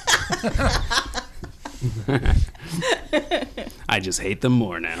 I just hate them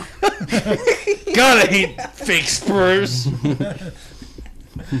more now. Gotta hate fake Spurs.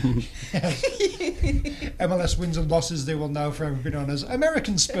 MLS wins and losses, they will now forever be known as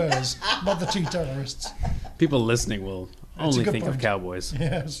American Spurs, not the two terrorists. People listening will only think of Cowboys.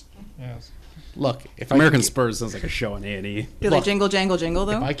 Yes. Look, if American Spurs sounds like a show on A&E. Do they jingle, jangle, jingle,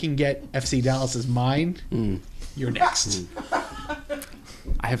 though? If I can get FC Dallas as mine, you're next.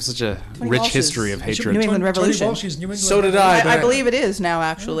 I have such a rich history of hatred. New England Revolution. New England so did I. I believe it is now,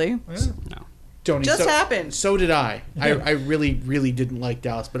 actually. No. Tony, Just happened. So did I. I really, really didn't like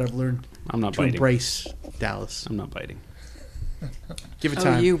Dallas, but I've learned I'm not to biting. embrace Dallas. I'm not biting. Give it Oh,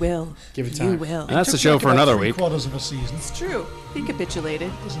 time. you will. Give it time. You will. And that's the Took show like for about another week. 3/4 of a season. It's true. He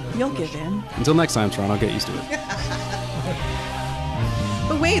capitulated. Isn't it? You'll give in. Until next time, Toronto, get used to it.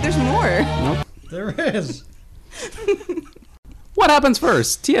 But wait, there's more. Nope. There is. What happens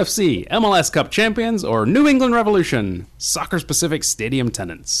first? TFC, MLS Cup champions, or New England Revolution? Soccer specific stadium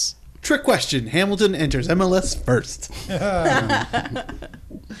tenants. Trick question. Hamilton enters MLS first.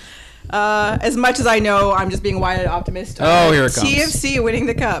 As much as I know, I'm just being a wide-eyed optimist. Oh, here it comes. TFC winning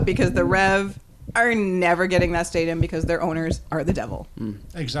the cup because the Rev are never getting that stadium because their owners are the devil.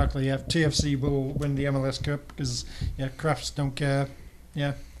 Exactly, yeah. TFC will win the MLS Cup because, yeah, Crafts don't care.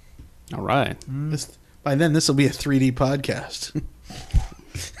 Yeah. All right. By then, this will be a 3D podcast.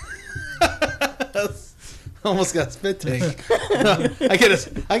 Almost got spit take. I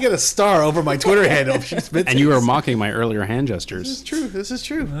get a star over my Twitter handle if she spit And you were takes. mocking my earlier hand This is gestures. true. This is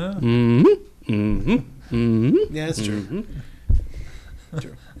true. Mm-hmm. Mm-hmm. Mm-hmm. Yeah, it's true. Mm-hmm.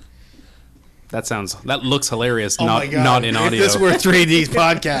 True. That looks hilarious, Oh my God. not in audio. If this were 3D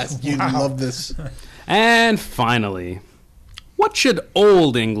podcast, you'd love this. And finally, what should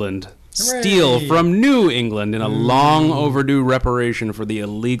Old England steal Hooray. from New England in a long overdue reparation for the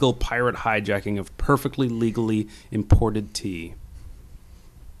illegal pirate hijacking of perfectly legally imported tea?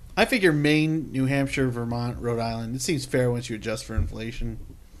 I figure Maine, New Hampshire, Vermont, Rhode Island. It seems fair once you adjust for inflation.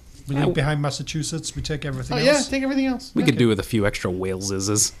 We leave behind Massachusetts. We take everything Oh else. yeah, take everything else. We Okay. could do with a few extra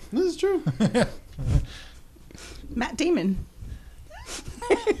Waleses. This is true. Matt Damon.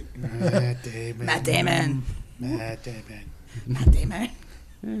 Matt Damon. Matt Damon. Matt Damon. Matt Damon.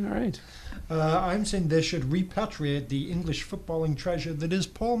 Yeah, all right. I'm saying they should repatriate the English footballing treasure that is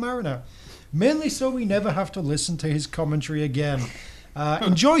Paul Mariner. Mainly so we never have to listen to his commentary again.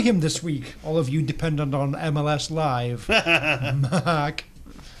 Enjoy him this week, all of you dependent on MLS Live. Mark.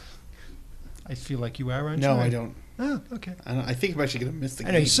 I feel like you are, aren't you? No, I don't. Oh, okay. I think I'm actually going to miss the game.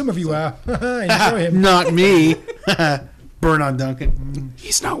 Anyway, some of you are. Enjoy him. Not me. Burn on Duncan.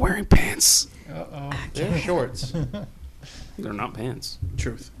 He's not wearing pants. Uh-oh. They're shorts. They're not pants.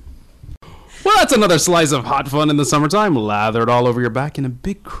 Truth. Well, that's another slice of hot fun in the summertime, lathered all over your back in a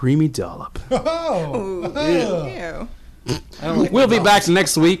big creamy dollop. Oh. Ew. I don't like We'll be the back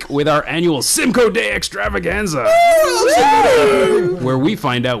next week with our annual Simcoe Day extravaganza, where we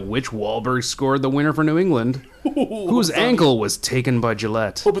find out which Wahlberg scored the winner for New England, whose ankle was taken by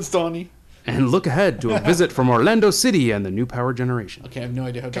Gillette, Hope it's Donnie. and look ahead to a visit from Orlando City and the new Power Generation. Okay, I have no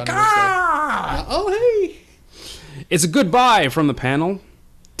idea how Donnie works that. Oh, hey. It's a goodbye from the panel.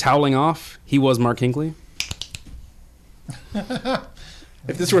 Toweling off, he was Mark Hinckley.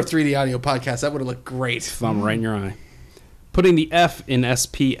 If this were a 3D audio podcast, that would have looked great. Thumb right in your eye. Putting the F in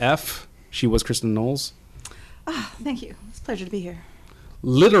SPF, she was Kristen Knowles. Thank you. It's a pleasure to be here.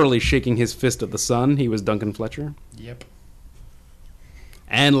 Literally shaking his fist at the sun, he was Duncan Fletcher. Yep.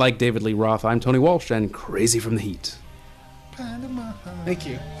 And like David Lee Roth, I'm Tony Walsh and crazy from the heat. Thank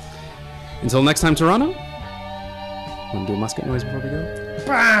you. Until next time, Toronto. Want to do a musket noise before we go?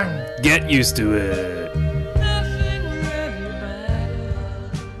 Bang! Get used to it. Nothing really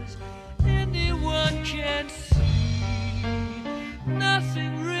matters. Anyone can see.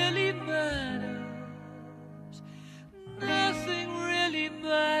 Nothing really matters. Nothing really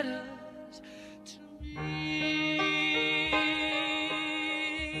matters to me.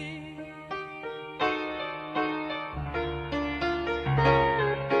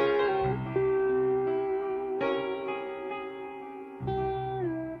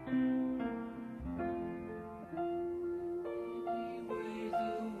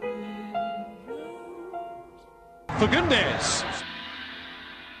 For goodness.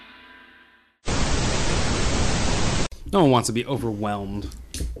 No one wants to be overwhelmed.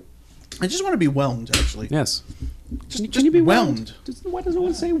 I just want to be whelmed, actually. Yes. Just Can you be whelmed? Why does no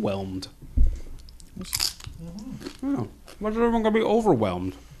one say whelmed? Oh, why does everyone gotta be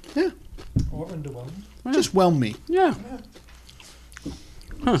overwhelmed? Yeah. Or underwhelmed. Just whelm me. Yeah.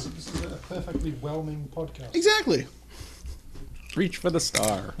 This is a perfectly whelming podcast. Exactly. Reach for the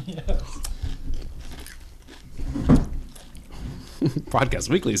star. Yes. Podcast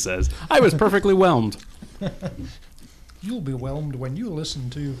Weekly says, I was perfectly whelmed. You'll be whelmed when you listen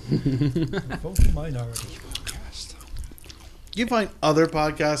to the Vocal Minority podcast. You find other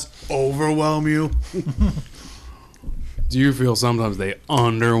podcasts overwhelm you? Do you feel sometimes they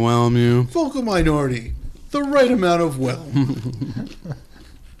underwhelm you? Vocal Minority. The right amount of whelm.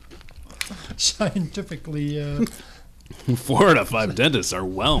 Scientifically, 4 out of 5 dentists are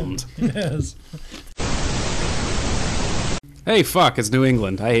whelmed. yes. Hey, fuck, it's New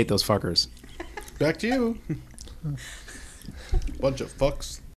England. I hate those fuckers. Back to you. Bunch of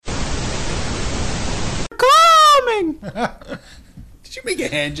fucks. Coming. Did you make a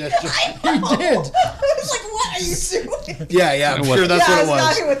hand gesture? You did. I was like, what are you doing? Yeah, I'm sure that's what it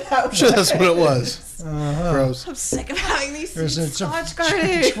was. I'm sure that's what it was. Gross. I'm sick of having these There's a Scotch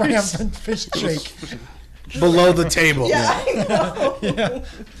guardians. triumphant fist shake. Below the table. Yeah, I know. Yeah.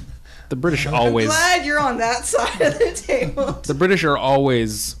 The British I'm always glad you're on that side of the table. the British are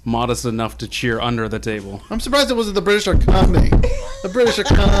always modest enough to cheer under the table. I'm surprised it wasn't the British are coming. The British are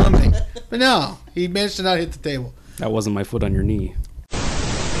coming. But no, he managed to not hit the table. That wasn't my foot on your knee.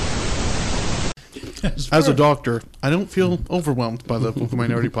 As a doctor, I don't feel overwhelmed by the Vocal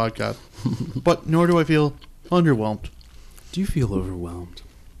Minority podcast. But nor do I feel underwhelmed. Do you feel overwhelmed?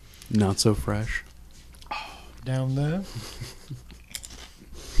 Not so fresh. Down there.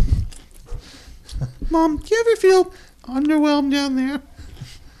 Mom, do you ever feel underwhelmed down there?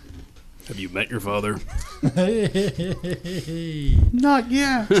 Have you met your father? Not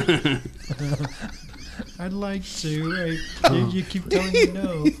yet. I'd like to. You keep telling me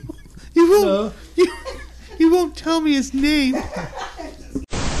no. You won't. No. You won't tell me his name.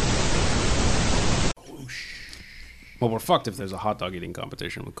 Well, we're fucked if there's a hot dog eating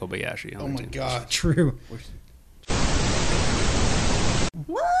competition with Kobayashi. Oh my god. True.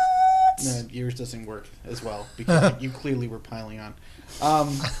 What? No, yours doesn't work as well because you clearly were piling on.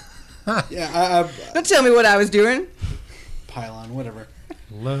 Yeah, Don't tell me what I was doing. pile on, whatever.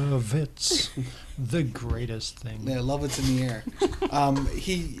 Love it's the greatest thing. Yeah, love it's in the air.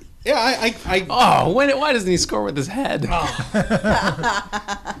 I Oh, why doesn't he score with his head?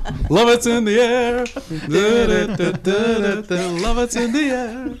 Love it's in the air. Love it's in the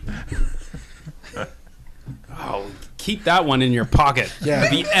air. Oh, keep that one in your pocket. Yeah.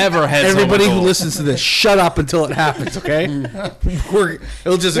 The ever heads Everybody over who goal. listens to this, shut up until it happens, okay?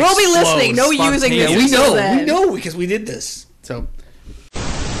 it'll just We'll be explode. listening. No using Spontaneous. this. We until know, then. we know because we did this. So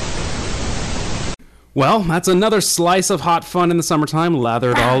Well, that's another slice of hot fun in the summertime,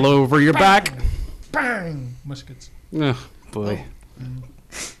 lathered all over your back. Bang! Muskets. Oh, boy.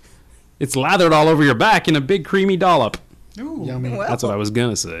 It's lathered all over your back in a big creamy dollop. Ooh. yummy. Well, That's what I was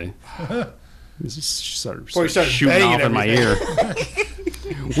gonna say. This is started Before you started shooting banging off in my everything.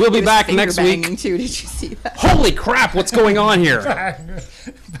 ear. We'll be he was back finger next week. banging Too. Did you see that? Holy crap! What's going on here?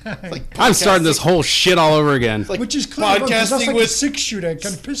 I'm starting this whole shit all over again. Like Which is clever, 'cause that's podcasting like with a six-shooter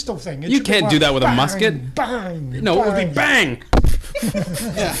kind of pistol thing. It You should be can't like do that with a bang, musket. Bang! No, it would be bang.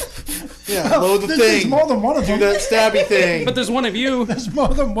 yeah, load the There's thing. more than one of Do them. that stabby thing. But there's one of you. There's more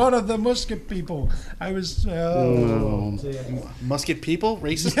than one of the musket people. I was. Musket people,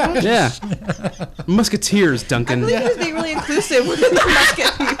 racist. Yeah. bunch? Yeah. Musketeers, I Duncan. believe he was being really inclusive with the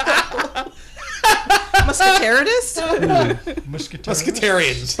musket people. Musketeritist?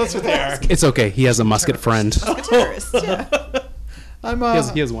 Musketerians. That's what they are. It's okay. He has a musket friend. Musketeerist, yeah. I'm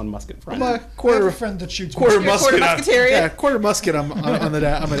He has one musket friend. I'm a I have quarter a friend that shoots quarter muskets. musket. quarter musketerian? Yeah, quarter musket. I'm on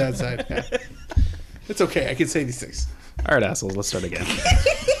the on my dad's side. Yeah. It's okay. I can say these things. All right, assholes. Let's start again.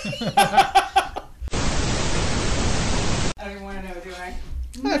 I don't even want to know, do I?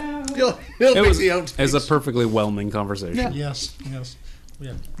 He'll It make was, the it was a perfectly whelming conversation. Yes.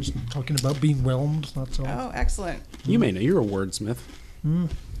 Yeah, just talking about being whelmed, that's all. Oh, excellent. You may know. You're a wordsmith.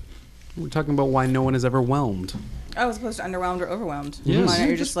 We're talking about why no one is ever whelmed. Oh, as opposed to underwhelmed or overwhelmed. Yes. Why not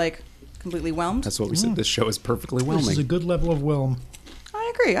you're just like completely whelmed? That's what we said. This show is perfectly This is a whelming. good level of whelm.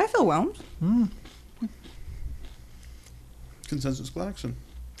 I agree. I feel whelmed. Consensus Claxon.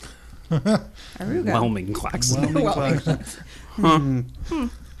 Aruga. Whelming Claxon. Well,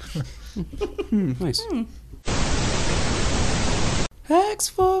 Nice. Hex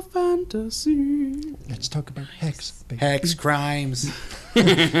for fantasy. Let's talk about hex. baby. Hex crimes.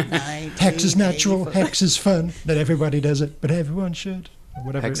 Hex is natural, hex is fun. Not everybody does it, but everyone should. Or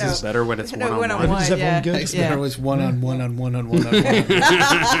whatever Hex it is is. better when it's No, one on one-on-one. one. Is everyone yeah. good? Hex Yeah. better was one on one on one on one on one.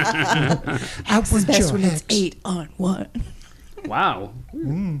 Out with your hex. 8-on-1. Wow.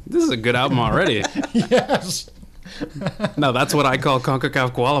 This is a good album already. Yes. No, that's what I call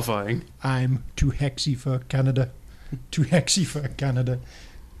CONCACAF qualifying. I'm too hexy for Canada. Too hexy for Canada.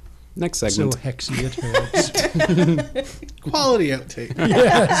 Next So segment. hexy it hurts. Quality outtake.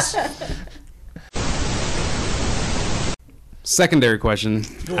 Yes. Secondary question,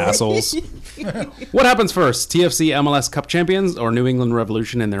 assholes. What happens first? TFC MLS Cup champions or New England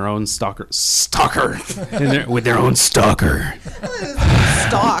Revolution in their own stalker with their own stalker?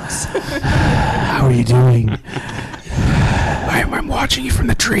 Stocks. How are you doing? I'm watching you from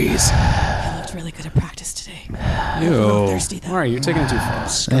the trees. I looked really good at practice today. Ew. thirsty though. All right, you're taking it too far.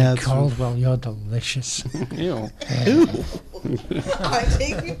 Scott Yeah, it's- Caldwell, you're delicious. Ew. I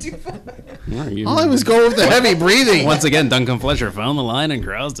take you too far. All right, you- All I was going with the heavy breathing. Once again, Duncan Fletcher found the line and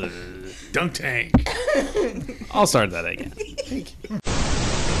crossed it. Dunk tank. I'll start that again.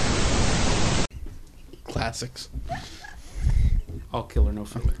 Classics. All killer, no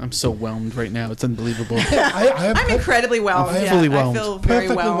filler. I'm so whelmed right now. It's unbelievable. I'm incredibly whelmed. I'm Yeah, fully I whelmed. feel very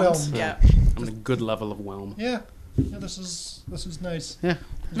Perfectly whelmed. whelmed. Yeah. I'm in a good level of whelm. Yeah, this is nice. Yeah.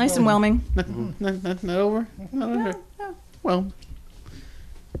 Nice and whelming. Not over. Not under. Whelmed.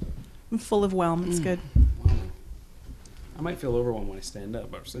 I'm full of whelm. It's good. I might feel overwhelmed when I stand up,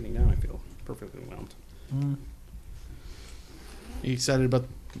 but sitting down, I feel perfectly whelmed. Are you excited about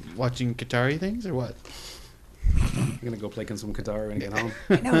watching Qatari things or what? I'm gonna go play some guitar when I get home.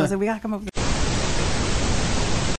 I know. I was like, we gotta come up with